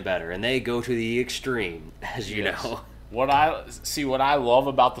even better. And they go to the extreme, as you know. What I love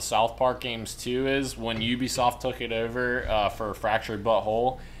about the South Park games too is when Ubisoft took it over for Fractured But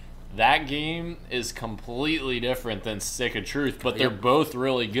Whole, that game is completely different than Stick of Truth, but they're both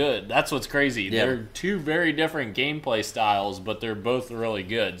really good. That's what's crazy. Yep. They're two very different gameplay styles, but they're both really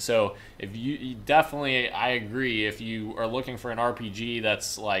good. So if you definitely, I agree, if you are looking for an RPG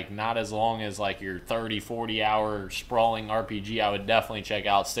that's like not as long as like your 30-40 hour sprawling RPG, I would definitely check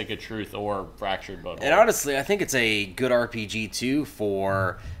out Stick of Truth or Fractured But Whole. And honestly, I think it's a good RPG too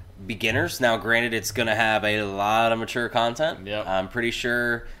for beginners. Now granted, it's going to have a lot of mature content. Yep. I'm pretty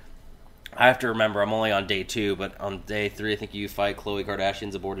sure, I have to remember, I'm only on day 2, but on day 3, I think you fight Khloe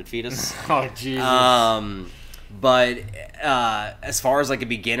Kardashian's aborted fetus. Oh, Jesus. But as far as like a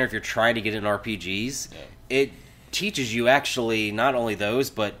beginner, if you're trying to get into RPGs, teaches you actually not only those,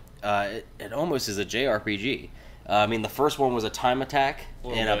 but it almost is a JRPG. I mean, the first one was a time attack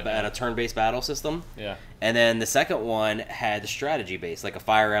and a turn-based battle system. Yeah. And then the second one had the strategy-based, like a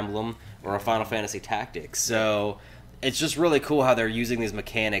Fire Emblem or a Final Fantasy Tactics. So it's just really cool how they're using these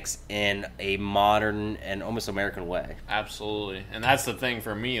mechanics in a modern and almost American way. Absolutely. And that's the thing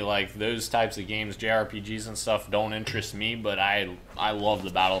for me, like those types of games, JRPGs and stuff don't interest me, but I love the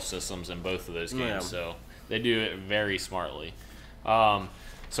battle systems in both of those games. Yeah. So they do it very smartly.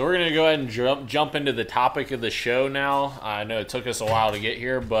 So we're going to go ahead and jump into the topic of the show now. I know it took us a while to get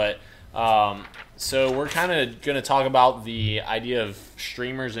here, but so we're kind of going to talk about the idea of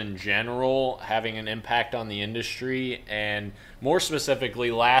streamers in general having an impact on the industry, and more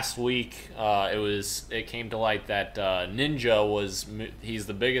specifically, last week it came to light that Ninja he's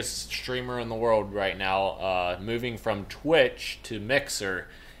the biggest streamer in the world right now, moving from Twitch to Mixer,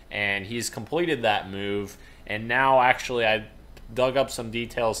 and he's completed that move, and now actually I dug up some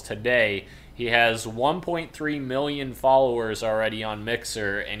details today. He has 1.3 million followers already on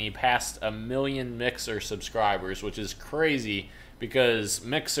Mixer, and he passed 1 million Mixer subscribers, which is crazy because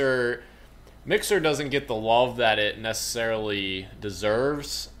Mixer doesn't get the love that it necessarily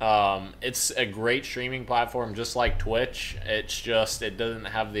deserves. It's a great streaming platform, just like Twitch. It's just it doesn't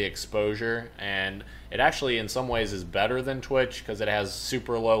have the exposure, and it actually in some ways is better than Twitch because it has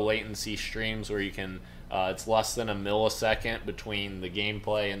super low latency streams where you can it's less than a millisecond between the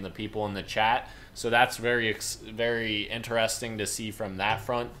gameplay and the people in the chat. So that's very interesting to see from that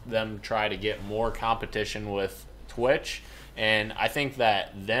front, them try to get more competition with Twitch. And I think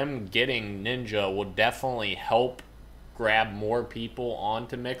that them getting Ninja will definitely help grab more people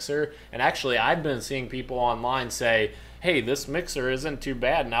onto Mixer. And actually, I've been seeing people online say, hey, this Mixer isn't too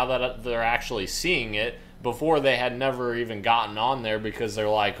bad now that they're actually seeing it. Before, they had never even gotten on there because they're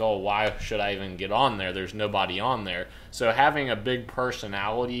like, oh, why should I even get on there? There's nobody on there. So having a big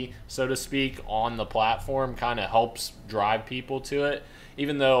personality, so to speak, on the platform kind of helps drive people to it.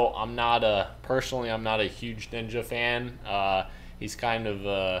 Even though I'm not a huge Ninja fan. He's kind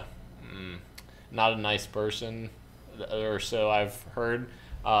of not a nice person, or so I've heard.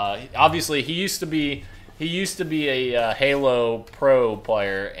 Obviously, he used to be a Halo Pro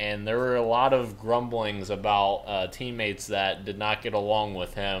player, and there were a lot of grumblings about teammates that did not get along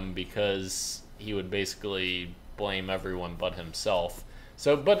with him because he would basically blame everyone but himself.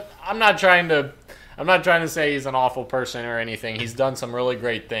 So, but I'm not trying to say he's an awful person or anything. He's done some really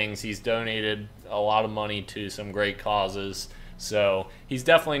great things. He's donated a lot of money to some great causes. So he's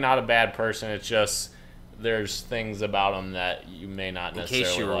definitely not a bad person. It's just there's things about him that you may not necessarily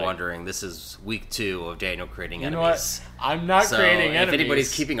like. In case you were wondering, this is week 2 of Daniel creating enemies. You know what? I'm not creating enemies. If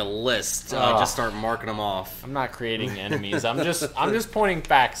anybody's keeping a list, just start marking them off. I'm not creating enemies. I'm just pointing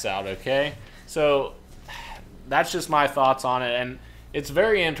facts out, okay? So that's just my thoughts on it, and it's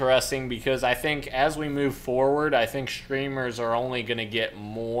very interesting because I think as we move forward, I think streamers are only going to get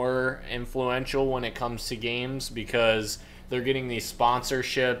more influential when it comes to games because they're getting these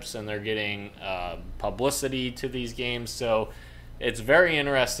sponsorships and they're getting publicity to these games. So it's very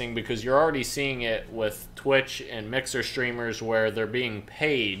interesting because you're already seeing it with Twitch and Mixer streamers where they're being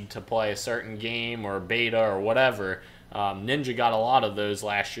paid to play a certain game or beta or whatever. Ninja got a lot of those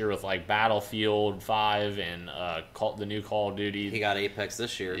last year with like Battlefield 5 and the new Call of Duty. He got Apex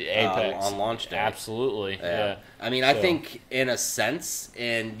this year on launch day. Absolutely, yeah. I mean, I think in a sense,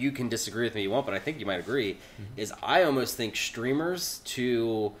 and you can disagree with me if you want, but I think you might agree, is I almost think streamers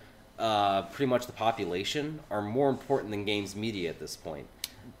to pretty much the population are more important than games media at this point.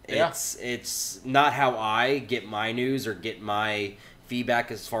 Yeah. It's not how I get my news or get my feedback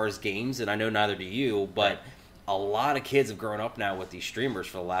as far as games, and I know neither do you, but a lot of kids have grown up now with these streamers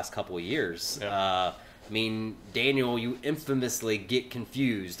for the last couple of years. Yeah. I mean, Daniel, you infamously get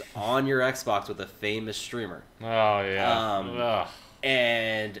confused on your Xbox with a famous streamer. Oh, yeah.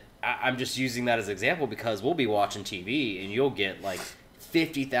 And I'm just using that as an example because we'll be watching TV and you'll get like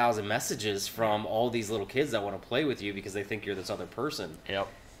 50,000 messages from all these little kids that want to play with you because they think you're this other person. Yep.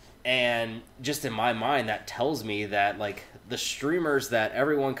 And just in my mind, that tells me that like the streamers that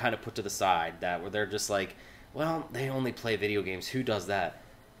everyone kind of put to the side, that where they're just like, well, they only play video games. Who does that?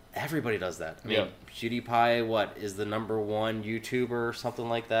 Everybody does that. I mean, PewDiePie, is the #1 YouTuber or something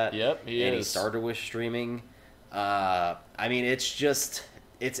like that? Yep, he is. He started with streaming. I mean, it's just,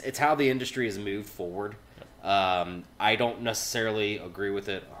 it's how the industry has moved forward. I don't necessarily agree with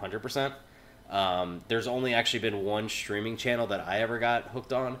it 100%. There's only actually been one streaming channel that I ever got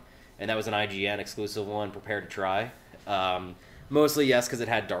hooked on, and that was an IGN exclusive one, Prepare to Try. Mostly, yes, because it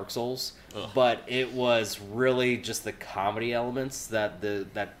had Dark Souls, but it was really just the comedy elements that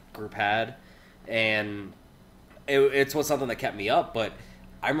that group had, and it's what's something that kept me up, but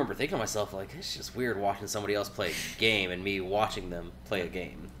I remember thinking to myself, like, it's just weird watching somebody else play a game and me watching them play a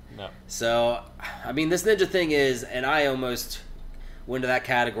game. No. So, I mean, this Ninja thing is, and I almost went to that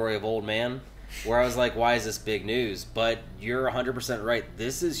category of old man, where I was like, why is this big news? But you're 100% right.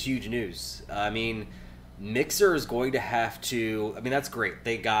 This is huge news. I mean, Mixer is going to have to, I mean, that's great.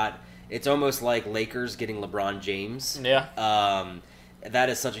 It's almost like Lakers getting LeBron James. Yeah. That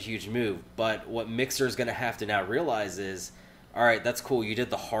is such a huge move. But what Mixer is going to have to now realize is, all right, that's cool. You did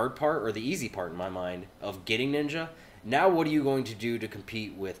the hard part, or the easy part in my mind, of getting Ninja. Now what are you going to do to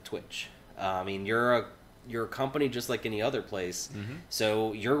compete with Twitch? I mean, you're a company just like any other place. Mm-hmm.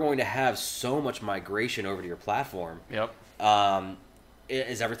 So you're going to have so much migration over to your platform. Yep.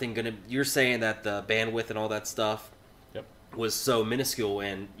 Is everything going to... You're saying that the bandwidth and all that stuff was so minuscule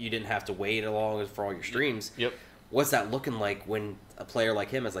and you didn't have to wait along for all your streams. Yep. What's that looking like when a player like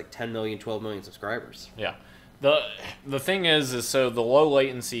him has like 10 million, 12 million subscribers? Yeah. The thing is so the low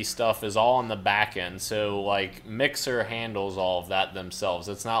latency stuff is all on the back end. So like Mixer handles all of that themselves.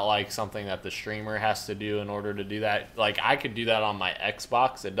 It's not like something that the streamer has to do in order to do that. Like I could do that on my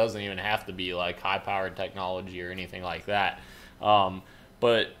Xbox. It doesn't even have to be like high powered technology or anything like that.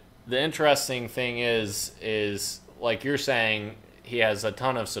 But the interesting thing is like you're saying, he has a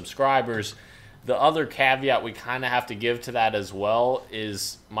ton of subscribers. The other caveat we kind of have to give to that as well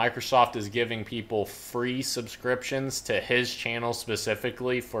is Microsoft is giving people free subscriptions to his channel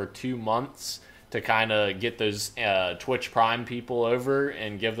specifically for 2 months to kind of get those Twitch Prime people over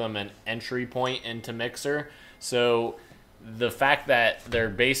and give them an entry point into Mixer. So the fact that they're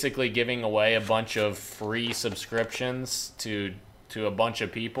basically giving away a bunch of free subscriptions to a bunch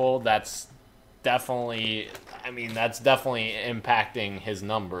of people, that's definitely impacting his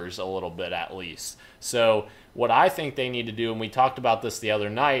numbers a little bit at least. So what I think they need to do, and we talked about this the other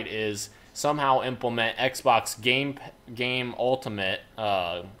night, is somehow implement Xbox Game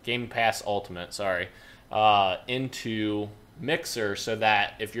Pass Ultimate, into Mixer, so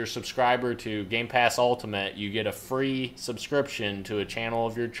that if you're a subscriber to Game Pass Ultimate, you get a free subscription to a channel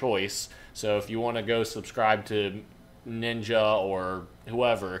of your choice. So if you want to go subscribe to Ninja or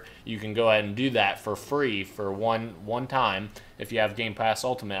whoever, you can go ahead and do that for free for one time if you have Game Pass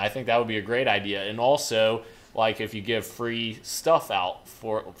Ultimate. I think that would be a great idea. And also, like, if you give free stuff out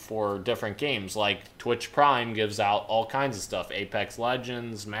for different games, like Twitch Prime gives out all kinds of stuff, Apex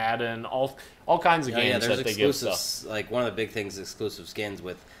Legends, Madden, all kinds of games that they give stuff. Like one of the big things, exclusive skins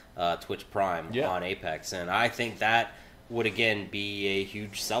with Twitch Prime on Apex, and I think that would again be a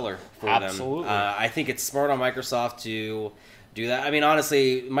huge seller for them. Absolutely. I think it's smart on Microsoft to do that. I mean,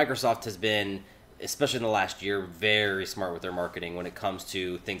 honestly, Microsoft has been, especially in the last year, very smart with their marketing when it comes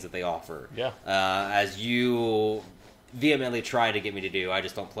to things that they offer. Yeah. As you vehemently try to get me to do, I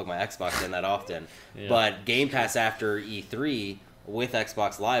just don't plug my Xbox in that often. Yeah. But Game Pass after E3 with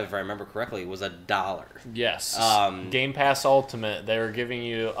Xbox Live, if I remember correctly, was $1. Yes. Game Pass Ultimate, they were giving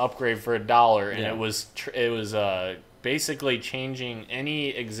you upgrade for $1, and it was basically changing any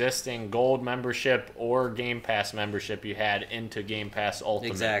existing gold membership or Game Pass membership you had into Game Pass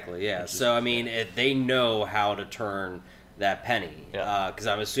Ultimate. Exactly, yeah. So, I mean, they know how to turn that penny. Because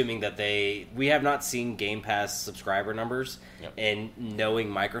I'm assuming that we have not seen Game Pass subscriber numbers. Yep. And knowing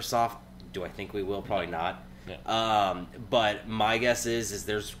Microsoft, do I think we will? Probably not. Yeah. But my guess is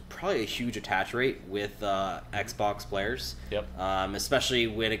there's probably a huge attach rate with Xbox players. Yep. Especially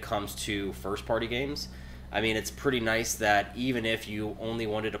when it comes to first-party games. I mean, it's pretty nice that even if you only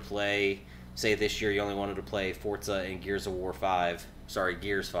wanted to play, say this year you only wanted to play Forza and Gears 5.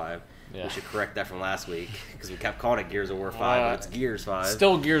 Yeah. We should correct that from last week because we kept calling it Gears of War 5, but it's Gears 5.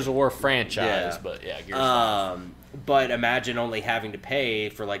 Still Gears of War franchise, but yeah, Gears 5. But imagine only having to pay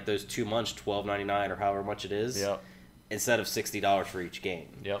for like those 2 months, $12.99 or however much it is, instead of $60 for each game.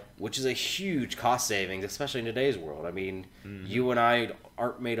 Yep. Which is a huge cost savings, especially in today's world. I mean, you and I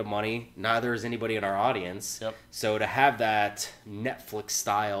aren't made of money. Neither is anybody in our audience. Yep. So to have that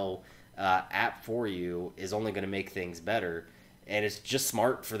Netflix-style app for you is only going to make things better. And it's just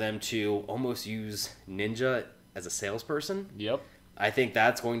smart for them to almost use Ninja as a salesperson. Yep. I think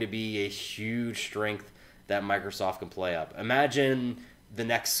that's going to be a huge strength that Microsoft can play up. Imagine the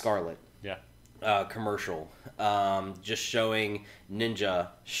next Scarlet commercial, just showing Ninja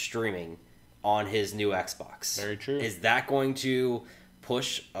streaming on his new Xbox. Very true. Is that going to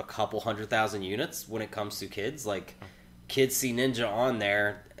push a couple 100,000 units when it comes to kids? Like, kids see Ninja on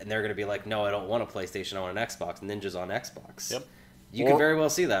there, and they're going to be like, no, I don't want a PlayStation, I want an Xbox. Ninja's on Xbox. Yep. You could very well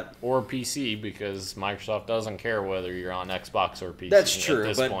see that. Or PC, because Microsoft doesn't care whether you're on Xbox or PC. That's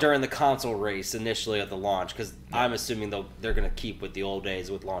true, but point. during the console race initially at the launch, because I'm assuming they're going to keep with the old days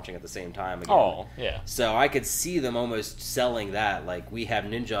with launching at the same time again. Oh, yeah. So I could see them almost selling that, like, we have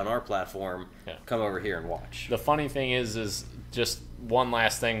Ninja on our platform, come over here and watch. The funny thing is just one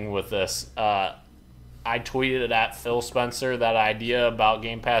last thing with this. I tweeted at Phil Spencer that idea about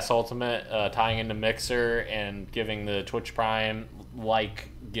Game Pass Ultimate tying into Mixer and giving the Twitch Prime-like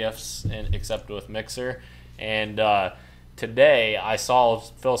gifts, except with Mixer. And today I saw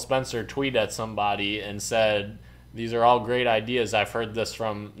Phil Spencer tweet at somebody and said, these are all great ideas. I've heard this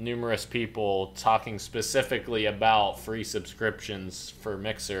from numerous people talking specifically about free subscriptions for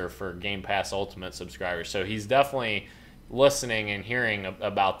Mixer for Game Pass Ultimate subscribers. So he's definitely listening and hearing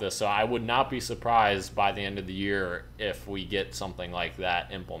about this, so I would not be surprised by the end of the year if we get something like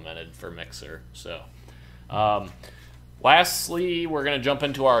that implemented for Mixer. So lastly, we're going to jump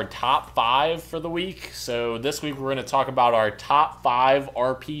into our top 5 for the week. So this week we're going to talk about our top 5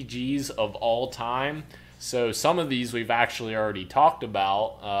 RPGs of all time. So some of these we've actually already talked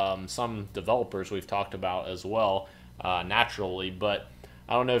about, some developers we've talked about as well, naturally, but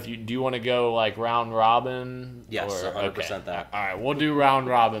I don't know if do you want to go like round robin? Yes, 100% that. All right, we'll do round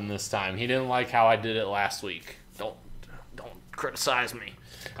robin this time. He didn't like how I did it last week. Don't criticize me.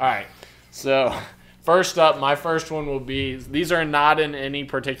 All right, so first up, my first one will be, these are not in any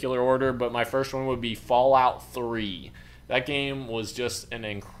particular order, but my first one would be Fallout 3. That game was just an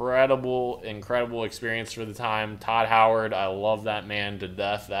incredible experience for the time. Todd Howard, I love that man to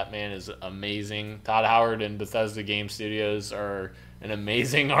death. That man is amazing. Todd Howard and Bethesda Game Studios are an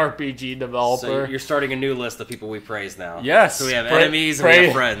amazing RPG developer. So you're starting a new list of people we praise now. Yes. So we have enemies and we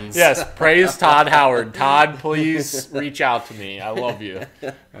have friends. Yes, praise Todd Howard. Todd, please reach out to me. I love you.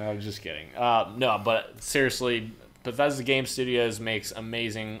 I'm just kidding. No, but seriously, Bethesda Game Studios makes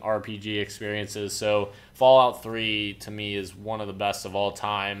amazing RPG experiences. So Fallout 3, to me, is one of the best of all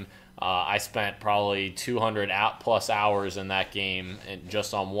time. I spent probably 200 plus hours in that game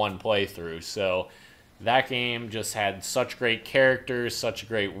just on one playthrough. So that game just had such great characters, such a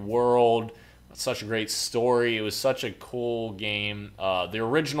great world, such a great story. It was such a cool game. The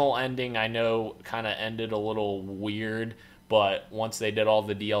original ending, I know, kind of ended a little weird, but once they did all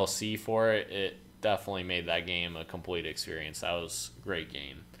the DLC for it, it definitely made that game a complete experience. That was a great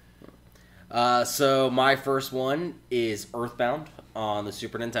game. So my first one is Earthbound on the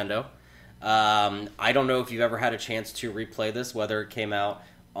Super Nintendo. I don't know if you've ever had a chance to replay this, whether it came out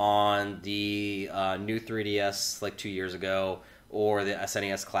on the new 3DS like 2 years ago, or the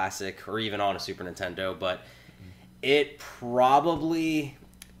SNES Classic, or even on a Super Nintendo, but it probably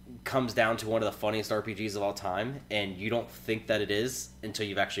comes down to one of the funniest RPGs of all time, and you don't think that it is until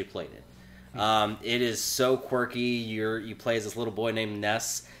you've actually played it. It is so quirky. You play as this little boy named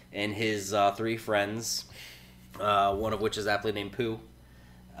Ness and his 3 friends, one of which is aptly named Pooh.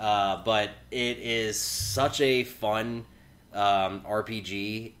 But it is such a fun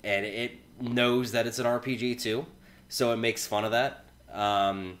RPG, and it knows that it's an RPG too, so it makes fun of that.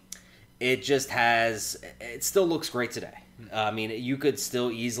 It still looks great today. I mean, you could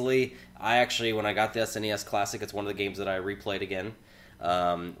still easily, when I got the SNES Classic, it's one of the games that I replayed again.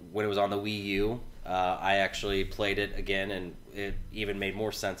 When it was on the Wii U, I actually played it again, and it even made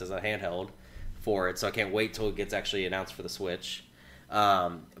more sense as a handheld for it, so I can't wait till it gets actually announced for the Switch.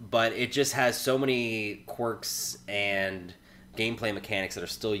 But it just has so many quirks and gameplay mechanics that are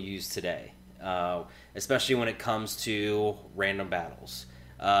still used today, especially when it comes to random battles,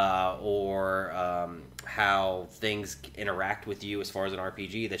 or how things interact with you as far as an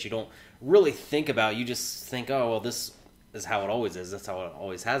RPG that you don't really think about. You just think, oh, well, this is how it always is. That's how it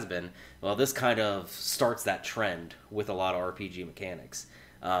always has been. Well, this kind of starts that trend with a lot of RPG mechanics.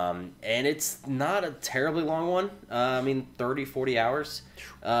 And it's not a terribly long one. 30, 40 hours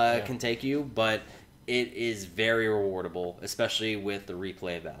can take you, but it is very rewardable, especially with the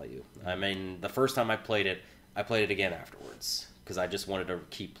replay value. I mean, the first time I played it again afterwards, because I just wanted to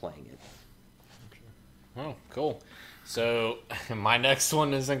keep playing it. Oh, cool. So my next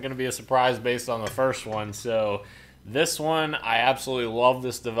one isn't going to be a surprise based on the first one. So this one, I absolutely love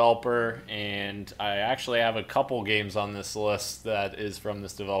this developer, and I actually have a couple games on this list that is from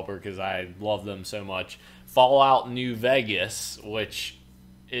this developer because I love them so much. Fallout New Vegas, which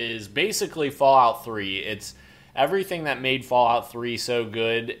is basically Fallout 3. It's everything that made Fallout 3 so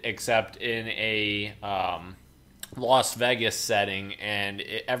good, except in a Las Vegas setting, and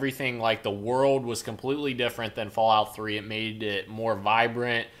everything, like the world was completely different than Fallout 3. It made it more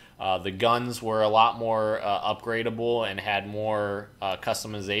vibrant. The guns were a lot more upgradable and had more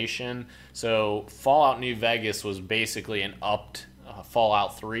customization. So Fallout New Vegas was basically an upped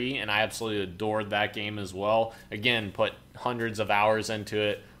Fallout 3, and I absolutely adored that game as well. Again, put hundreds of hours into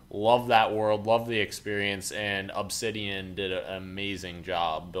it. Love that world, love the experience, and Obsidian did an amazing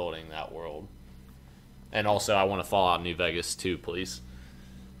job building that world. And also, I want to Fallout New Vegas too, please.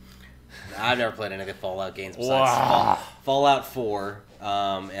 I've never played any of the Fallout games besides Fallout 4,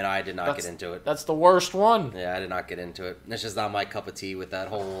 and I did not get into it. That's the worst one. Yeah, I did not get into it. It's just not my cup of tea with that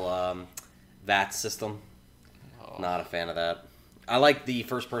whole VAT system. Not a fan of that. I like the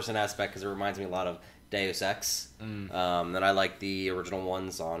first-person aspect because it reminds me a lot of Deus Ex. And I like the original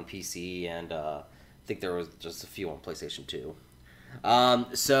ones on PC, and I think there was just a few on PlayStation 2.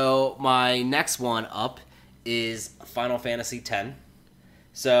 So my next one up is Final Fantasy X.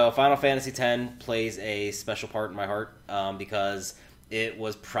 So Final Fantasy X plays a special part in my heart because it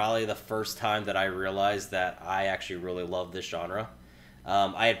was probably the first time that I realized that I actually really love this genre.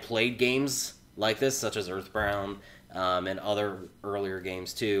 I had played games like this, such as Earthbound, and other earlier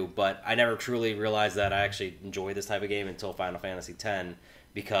games too, but I never truly realized that I actually enjoy this type of game until Final Fantasy X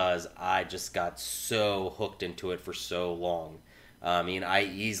because I just got so hooked into it for so long. I mean, I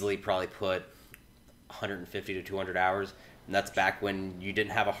easily probably put 150 to 200 hours, and that's back when you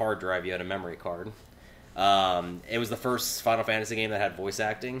didn't have a hard drive, you had a memory card. It was the first Final Fantasy game that had voice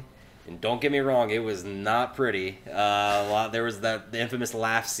acting, and don't get me wrong, it was not pretty. There was the infamous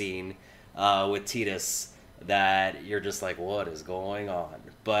laugh scene with Tidus that you're just like, what is going on?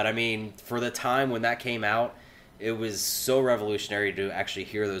 But I mean, for the time when that came out, it was so revolutionary to actually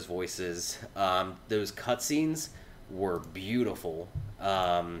hear those voices. Those cutscenes were beautiful.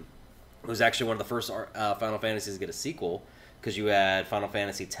 It was actually one of the first Final Fantasies to get a sequel, because you had Final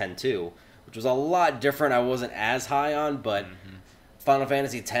Fantasy X-2, which was a lot different. I wasn't as high on, but Final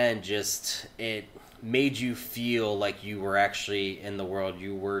Fantasy X just, it made you feel like you were actually in the world.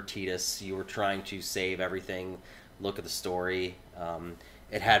 You were Tidus. You were trying to save everything. Look at the story.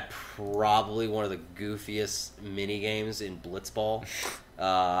 It had probably one of the goofiest mini games in Blitzball.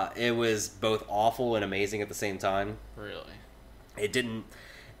 It was both awful and amazing at the same time. Really?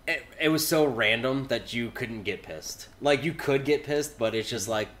 It was so random that you couldn't get pissed. Like, you could get pissed, but it's just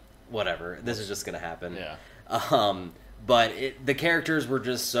like, whatever. This is just going to happen. Yeah. But the characters were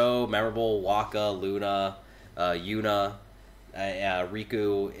just so memorable. Waka, Luna, Yuna,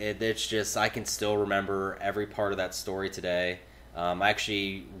 Riku. It's just, I can still remember every part of that story today. I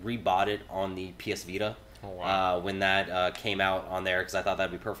actually rebought it on the PS Vita when that came out on there, because I thought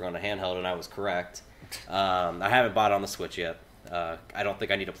that'd be perfect on a handheld, and I was correct. I haven't bought it on the Switch yet. I don't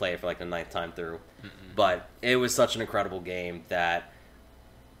think I need to play it for like the 9th time through. But it was such an incredible game that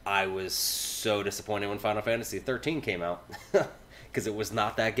I was so disappointed when Final Fantasy 13 came out, because it was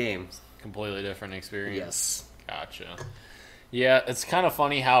not that game. Completely different experience. Yes. Gotcha. Yeah, it's kind of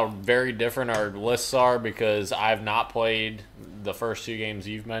funny how very different our lists are, because I've not played the first 2 games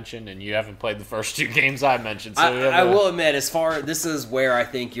you've mentioned, and you haven't played the first 2 games I mentioned. So I will admit, this is where I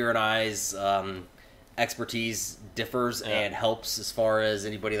think your and I's expertise differs and helps, as far as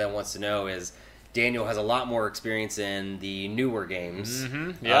anybody that wants to know, is Daniel has a lot more experience in the newer games,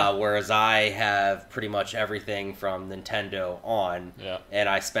 whereas I have pretty much everything from Nintendo on, and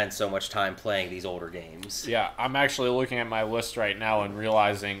I spent so much time playing these older games. Yeah, I'm actually looking at my list right now and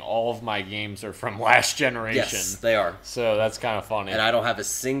realizing all of my games are from last generation. Yes, they are. So that's kind of funny. And I don't have a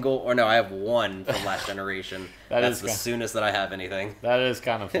single, or no, I have one from last generation. That's the soonest that I have anything. That is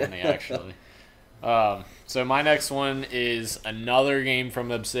kind of funny, actually. So my next one is another game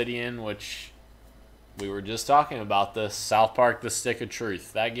from Obsidian, which we were just talking about this, South Park: The Stick of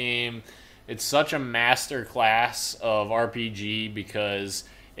Truth. That game, it's such a master class of RPG because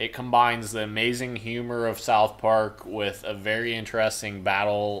it combines the amazing humor of South Park with a very interesting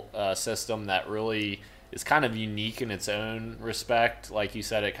battle system that really is kind of unique in its own respect. Like you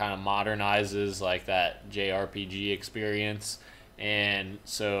said, it kind of modernizes like that JRPG experience. And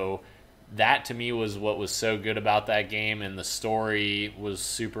so that to me was what was so good about that game, and the story was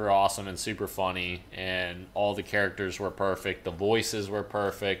super awesome and super funny, and all the characters were perfect, the voices were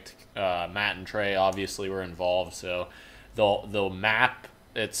perfect. Matt and Trey obviously were involved, so the map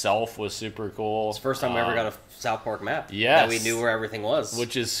itself was super cool. It's the first time we ever got a South Park map. Yes, that we knew where everything was,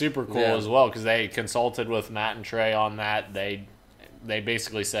 which is super cool as well, because they consulted with Matt and Trey on that. They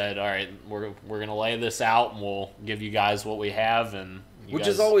basically said, all right, we're gonna lay this out, and we'll give you guys what we have. And which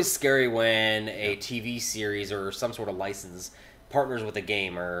is always scary when a TV series or some sort of license partners with a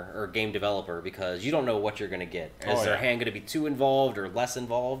game or game developer, because you don't know what you're going to get. Is their hand going to be too involved or less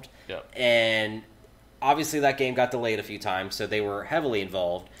involved? Yep. And obviously that game got delayed a few times, so they were heavily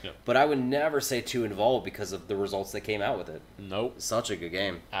involved. Yep. But I would never say too involved because of the results that came out with it. Nope. Such a good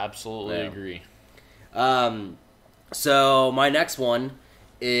game. Absolutely agree. So my next one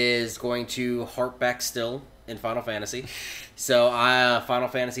is going to harp back still in Final Fantasy. So Final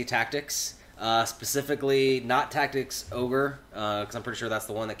Fantasy Tactics, specifically not Tactics Ogre, because I'm pretty sure that's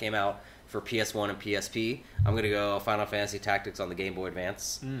the one that came out for PS1 and PSP. I'm going to go Final Fantasy Tactics on the Game Boy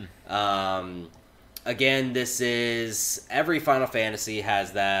Advance. Again, this is... Every Final Fantasy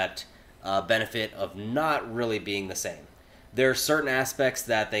has that benefit of not really being the same. There are certain aspects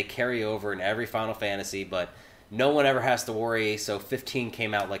that they carry over in every Final Fantasy, but no one ever has to worry. So 15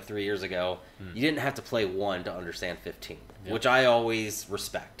 came out like 3 years ago. You didn't have to play 1 to understand 15, which I always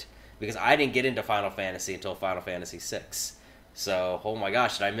respect. Because I didn't get into Final Fantasy until Final Fantasy 6. So, oh my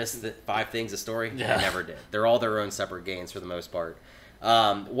gosh, did I miss the 5 things of story? Yeah. I never did. They're all their own separate games for the most part.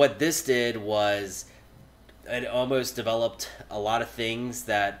 What this did was it almost developed a lot of things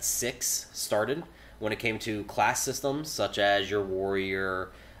that 6 started when it came to class systems, such as your warrior,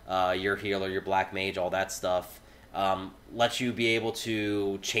 your healer, your black mage, all that stuff. Lets you be able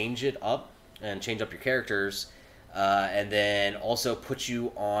to change it up and change up your characters, and then also put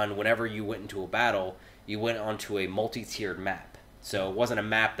you on, whenever you went into a battle, you went onto a multi-tiered map. So it wasn't a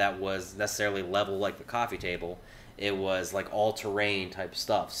map that was necessarily level like the coffee table. It was like all-terrain type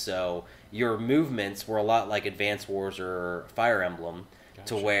stuff. So your movements were a lot like Advance Wars or Fire Emblem,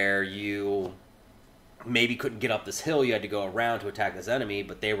 to where you maybe couldn't get up this hill, you had to go around to attack this enemy,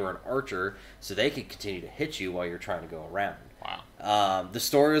 but they were an archer, so they could continue to hit you while you're trying to go around. Wow. The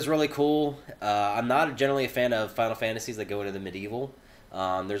story was really cool. I'm not generally a fan of Final Fantasies that go into the medieval.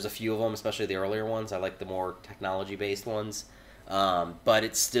 There's a few of them, especially the earlier ones. I like the more technology-based ones. But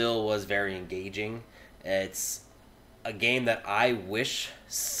it still was very engaging. It's a game that I wish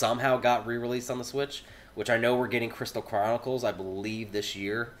somehow got re-released on the Switch, which I know we're getting Crystal Chronicles, I believe, this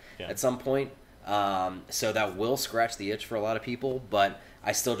year at some point. So that will scratch the itch for a lot of people, but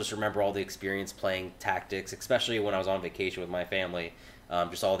I still just remember all the experience playing Tactics, especially when I was on vacation with my family,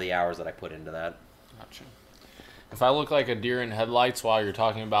 just all the hours that I put into that. Gotcha. If I look like a deer in headlights while you're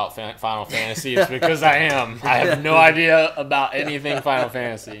talking about Final Fantasy, it's because I am. I have no idea about anything Final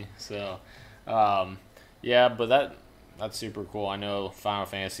Fantasy. So, yeah, but that's super cool. I know Final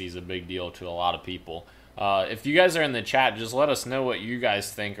Fantasy is a big deal to a lot of people. If you guys are in the chat, just let us know what you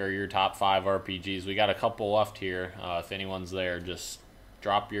guys think are your top 5 RPGs. We got a couple left here. If anyone's there, just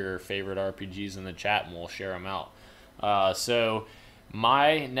drop your favorite RPGs in the chat and we'll share them out. So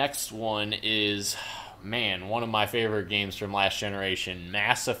my next one is, one of my favorite games from last generation,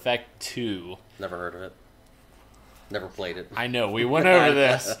 Mass Effect 2. Never heard of it. Never played it. I know, we went over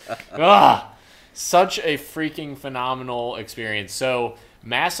this. Ugh, such a freaking phenomenal experience. So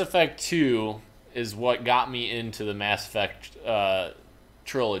Mass Effect 2 is what got me into the Mass Effect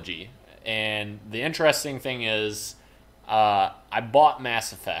trilogy. And the interesting thing is, I bought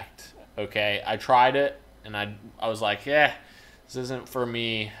Mass Effect, okay? I tried it, and I was like, this isn't for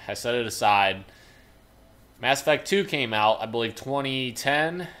me. I set it aside. Mass Effect 2 came out, I believe,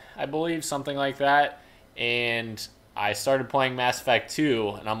 2010, something like that. And I started playing Mass Effect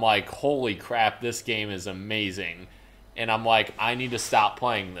 2, and I'm like, holy crap, this game is amazing. And I'm like, I need to stop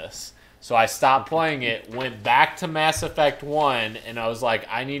playing this. So I stopped playing it, went back to Mass Effect 1, and I was like,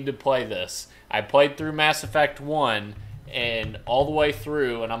 I need to play this. I played through Mass Effect 1 and all the way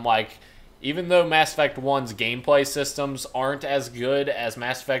through, and I'm like, even though Mass Effect 1's gameplay systems aren't as good as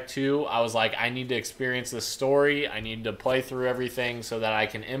Mass Effect 2, I was like, I need to experience the story. I need to play through everything so that I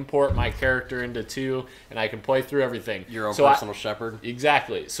can import my character into 2, and I can play through everything. Your own personal shepherd?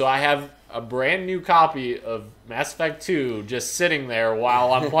 Exactly. So I have a brand new copy of Mass Effect 2 just sitting there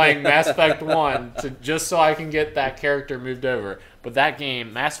while I'm playing Mass Effect 1 just so I can get that character moved over. But that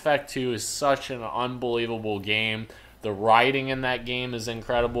game, Mass Effect 2, is such an unbelievable game. The writing in that game is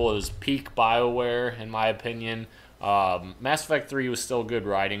incredible. It was peak BioWare, in my opinion. Mass Effect 3 was still good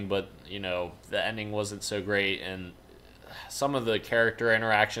writing, but, the ending wasn't so great, and some of the character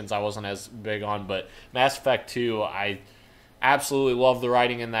interactions I wasn't as big on. But Mass Effect 2, I absolutely love the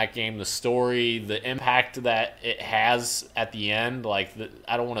writing in that game, the story, the impact that it has at the end. I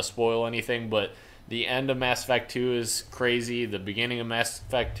don't want to spoil anything, but the end of Mass Effect 2 is crazy. The beginning of Mass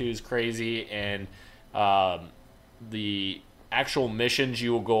Effect 2 is crazy, and the actual missions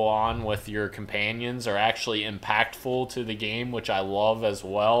you will go on with your companions are actually impactful to the game, which I love as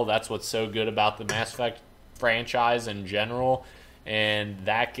well. That's what's so good about the Mass Effect franchise in general, and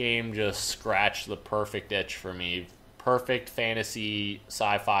that game just scratched the perfect itch for me. Perfect fantasy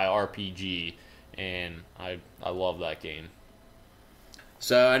sci-fi RPG, and I love that game.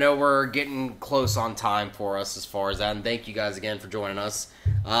 So I know we're getting close on time for us as far as that, and thank you guys again for joining us.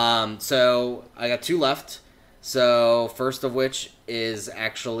 So I got 2 left. So first of which is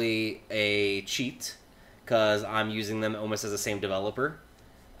actually a cheat, because I'm using them almost as the same developer.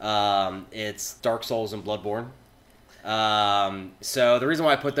 It's Dark Souls and Bloodborne. So the reason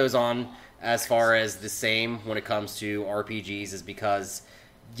why I put those on as far as the same when it comes to RPGs is because,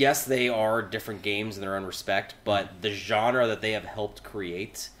 yes, they are different games in their own respect, but the genre that they have helped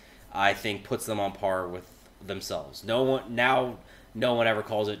create, I think, puts them on par with themselves. No one ever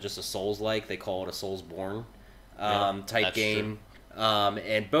calls it just a Souls-like. They call it a Soulsborne type game.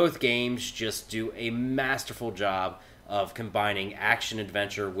 And both games just do a masterful job of combining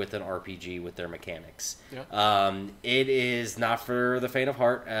action-adventure with an RPG with their mechanics. Yeah. It is not for the faint of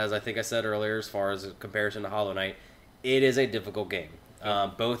heart, as I think I said earlier, as far as a comparison to Hollow Knight. It is a difficult game,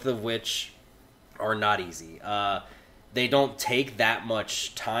 both of which are not easy. They don't take that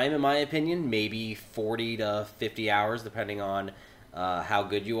much time, in my opinion, maybe 40 to 50 hours, depending on how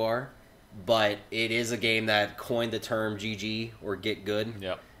good you are. But it is a game that coined the term GG, or get good.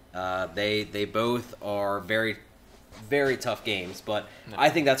 Yep. They both are very, very tough games, but I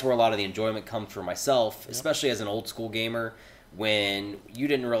think that's where a lot of the enjoyment comes for myself, especially as an old school gamer. When you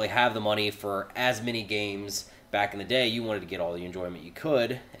didn't really have the money for as many games back in the day, you wanted to get all the enjoyment you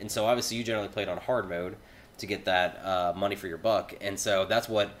could, and so obviously you generally played on hard mode to get that money for your buck, and so that's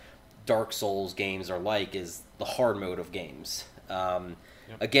what Dark Souls games are like, is the hard mode of games.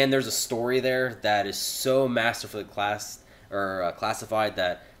 Again, there's a story there that is so masterfully classified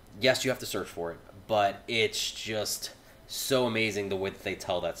that, yes, you have to search for it, but it's just so amazing the way that they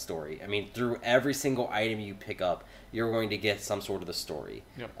tell that story. I mean, through every single item you pick up, you're going to get some sort of the story.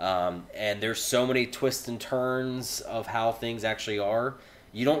 Yep. And there's so many twists and turns of how things actually are.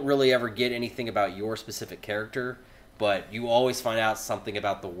 You don't really ever get anything about your specific character, but you always find out something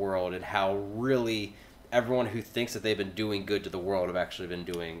about the world and how really everyone who thinks that they've been doing good to the world have actually been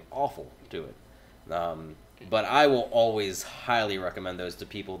doing awful to it. But I will always highly recommend those to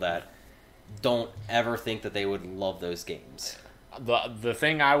people that don't ever think that they would love those games. The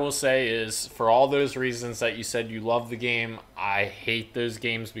thing I will say is, for all those reasons that you said you love the game, I hate those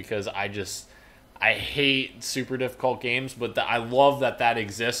games because I hate super difficult games, but I love that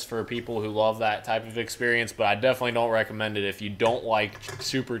exists for people who love that type of experience, but I definitely don't recommend it. If you don't like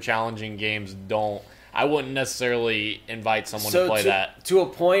super challenging games, I wouldn't necessarily invite someone to play that. To a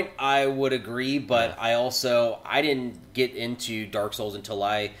point, I would agree, but I didn't get into Dark Souls until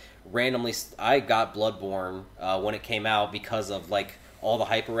I got Bloodborne when it came out because of like all the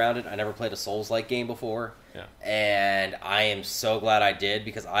hype around it. I never played a Souls-like game before, and I am so glad I did,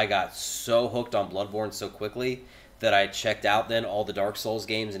 because I got so hooked on Bloodborne so quickly that I checked out then all the Dark Souls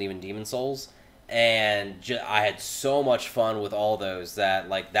games and even Demon Souls, and I had so much fun with all those that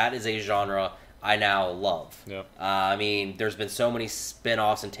that is a genre I now love. Yep. I mean, there's been so many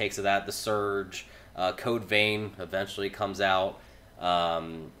spin-offs and takes of that. The Surge, Code Vein eventually comes out.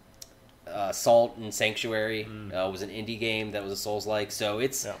 Salt and Sanctuary was an indie game that was a Souls-like. So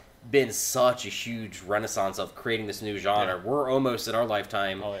it's been such a huge renaissance of creating this new genre. Yeah. We're almost in our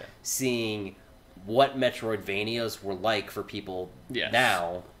lifetime seeing what Metroidvanias were like for people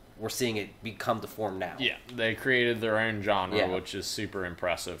now. We're seeing it become the form now. Yeah, they created their own genre, which is super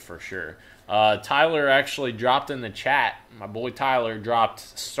impressive for sure. Tyler actually dropped in the chat. My boy Tyler dropped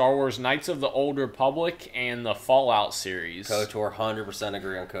Star Wars Knights of the Old Republic and the Fallout series. KOTOR, 100%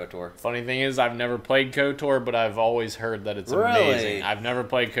 agree on KOTOR. Funny thing is, I've never played KOTOR, but I've always heard that it's amazing. I've never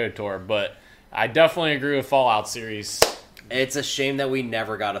played KOTOR, but I definitely agree with Fallout series. It's a shame that we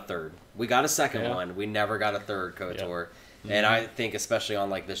never got a third. We got a second one. We never got a third KOTOR. Yep. And I think, especially on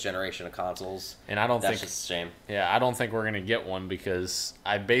this generation of consoles, and that's just a shame. Yeah, I don't think we're gonna get one, because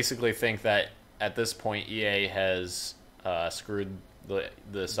I basically think that at this point EA has screwed the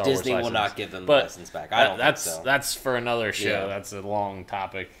Star Wars license. Disney will not give them the license back. I don't think so. That's for another show. Yeah. That's a long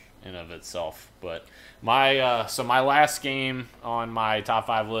topic in of itself. But my last game on my top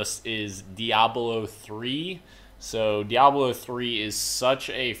 5 list is Diablo 3. So Diablo 3 is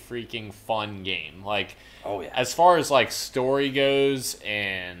such a freaking fun game. As far as story goes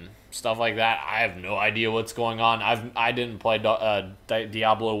and stuff like that, I have no idea what's going on. I didn't play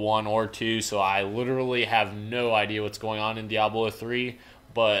Diablo 1 or 2, so I literally have no idea what's going on in Diablo 3.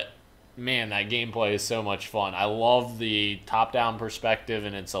 But man, that gameplay is so much fun. I love the top-down perspective,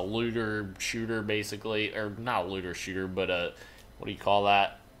 and it's a looter shooter basically, or not a looter shooter, but what do you call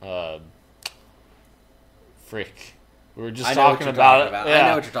that? We were just talking about it. Yeah. I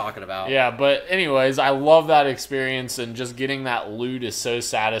know what you're talking about. Yeah, but anyways, I love that experience, and just getting that loot is so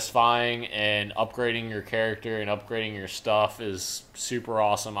satisfying, and upgrading your character and upgrading your stuff is super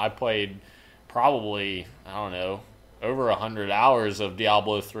awesome. I played probably, over 100 hours of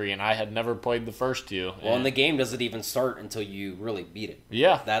Diablo 3, and I had never played the first two. Well, and the game doesn't even start until you really beat it.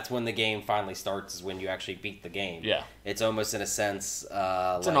 Yeah. That's when the game finally starts, is when you actually beat the game. Yeah. It's almost, in a sense,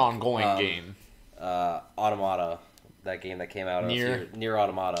 it's an ongoing game. Automata, that game that came out Nier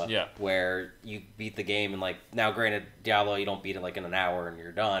Automata, yeah, where you beat the game, and now granted, Diablo, you don't beat it in an hour and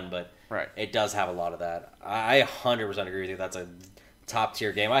you're done, but it does have a lot of that. I 100% agree with you. That's a top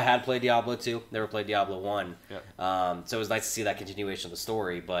tier game. I had played Diablo 2, never played Diablo 1. Yeah. So it was nice to see that continuation of the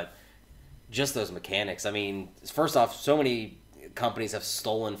story, but just those mechanics. I mean, first off, so many companies have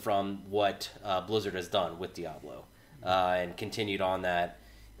stolen from what Blizzard has done with Diablo and continued on that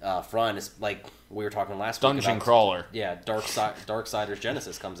front. It's like we were talking last week. Dungeon crawler. Yeah, Darksiders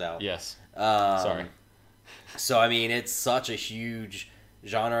Genesis comes out. Yes. Sorry. So, I mean, it's such a huge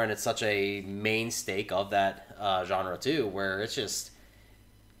genre, and it's such a mainstay of that genre, too, where it's just...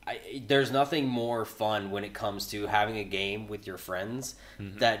 there's nothing more fun when it comes to having a game with your friends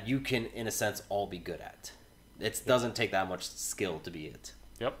that you can, in a sense, all be good at. It doesn't take that much skill to be it.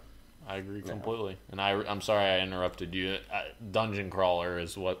 Yep, I agree completely. And I'm sorry I interrupted you. Dungeon crawler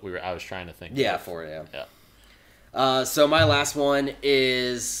is what I was trying to think. Yeah, of. for it. Yeah. So my last one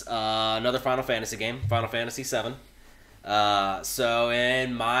is another Final Fantasy game, Final Fantasy VII. So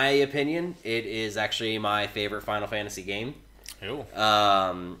in my opinion, it is actually my favorite Final Fantasy game. Ew.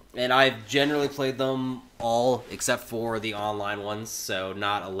 And I've generally played them all except for the online ones, so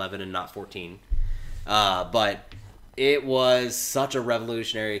not 11 and not 14. But it was such a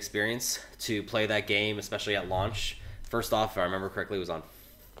revolutionary experience to play that game, especially at launch. First off, if I remember correctly, it was on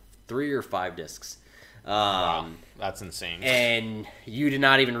 3 or 5 discs. Wow, that's insane. And you did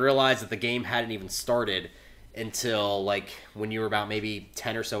not even realize that the game hadn't even started until when you were about maybe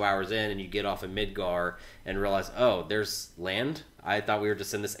 10 or so hours in, and you get off of Midgar and realize, oh, there's land? I thought we were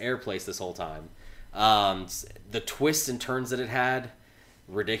just in this air place this whole time. The twists and turns that it had,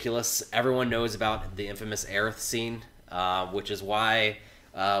 ridiculous. Everyone knows about the infamous Aerith scene, which is why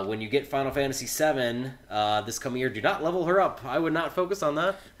when you get Final Fantasy VII this coming year, do not level her up. I would not focus on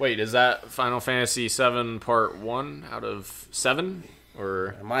that. Wait, is that Final Fantasy VII Part 1 out of 7?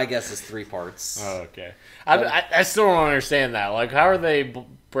 Or my guess is 3 parts. Oh, okay. I still don't understand that. How are they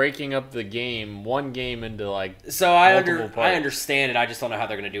breaking up the game, one game into So I understand it. I just don't know how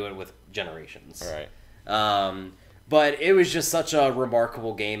they're going to do it with Generations. All right. But it was just such a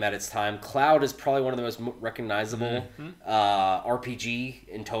remarkable game at its time. Cloud is probably one of the most recognizable RPG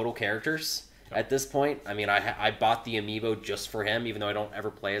in total characters at this point. I mean, I bought the amiibo just for him, even though I don't ever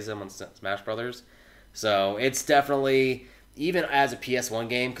play as him on Smash Brothers. So it's definitely... Even as a PS1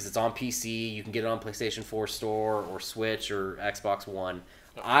 game, because it's on PC, you can get it on PlayStation 4 store or Switch or Xbox One.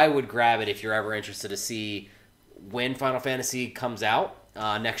 I would grab it if you're ever interested to see when Final Fantasy comes out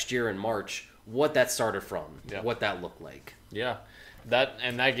next year in March, what that started from, what that looked like. Yeah, that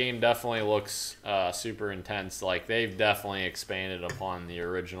game definitely looks super intense. They've definitely expanded upon the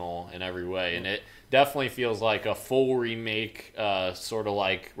original in every way, and it definitely feels like a full remake, sort of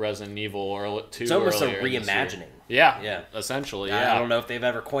like Resident Evil or 2. It's almost a reimagining. Yeah, essentially. Yeah, I don't know if they've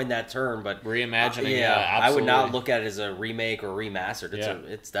ever coined that term, but reimagining. Absolutely. I would not look at it as a remake or remastered.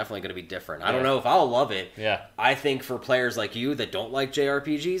 It's definitely going to be different. I don't know if I'll love it. Yeah, I think for players like you that don't like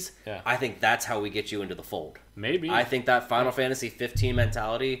JRPGs, I think that's how we get you into the fold. Maybe. I think that Final Fantasy 15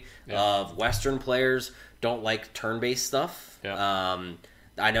 mentality of Western players don't like turn-based stuff.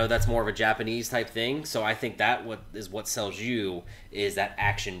 I know that's more of a Japanese type thing, so I think that what sells you is that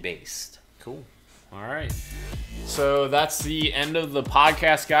action-based. Cool. All right. So that's the end of the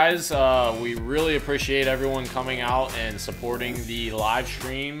podcast, guys. We really appreciate everyone coming out and supporting the live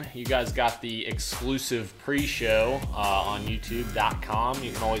stream. You guys got the exclusive pre-show on YouTube.com.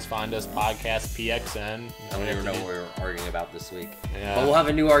 You can always find us podcast PXN. I don't even know what we're arguing about this week. Yeah. But we'll have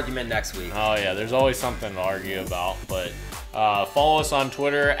a new argument next week. Oh, yeah. There's always something to argue about. But follow us on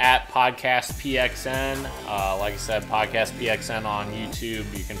Twitter at podcastpxn. Like I said, podcastpxn on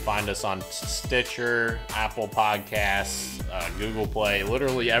YouTube. You can find us on Stitcher, Apple Podcasts, Google Play,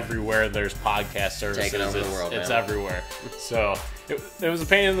 literally everywhere there's podcast services. Taking over the world, it's everywhere. So it was a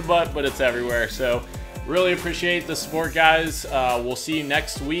pain in the butt, but it's everywhere. So really appreciate the support, guys. We'll see you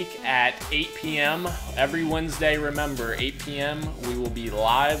next week at 8 p.m. Every Wednesday, remember, 8 p.m. we will be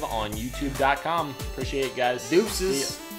live on youtube.com. Appreciate it, guys. Deuces.